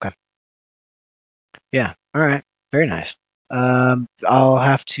 Okay. Yeah. All right. Very nice. I'll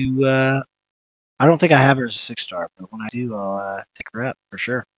have to. I don't think I have her as a 6-star, but when I do, I'll take her up for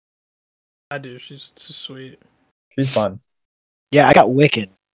sure. I do. She's sweet. She's fun. Yeah, I got Wiccan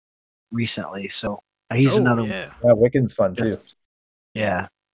recently, so he's another one. Yeah, Wiccan's fun too. Yeah.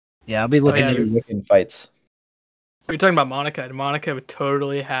 I'll be looking at Wiccan fights. We're talking about Monica. And Monica would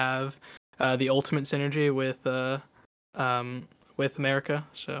totally have the ultimate synergy with America.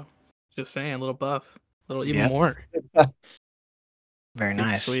 So just saying, a little buff, even more. Very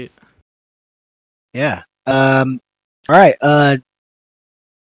nice. Sweet. Yeah. All right.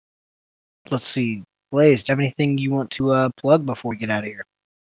 Let's see. Blaze, do you have anything you want to plug before we get out of here?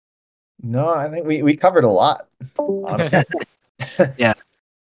 No, I think we covered a lot, honestly. Yeah.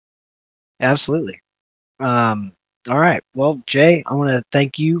 Absolutely. All right. Well, Jay, I want to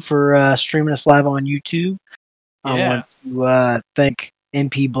thank you for streaming us live on YouTube. I want to thank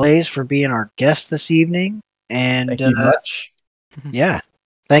MP Blaze for being our guest this evening. And thank you much. Yeah.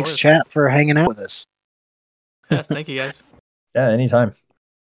 Thanks, chat, for hanging out with us. Yes, thank you, guys. Yeah, anytime.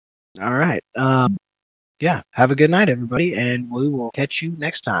 All right. Yeah. Have a good night, everybody, and we will catch you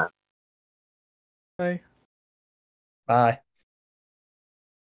next time. Bye. Bye.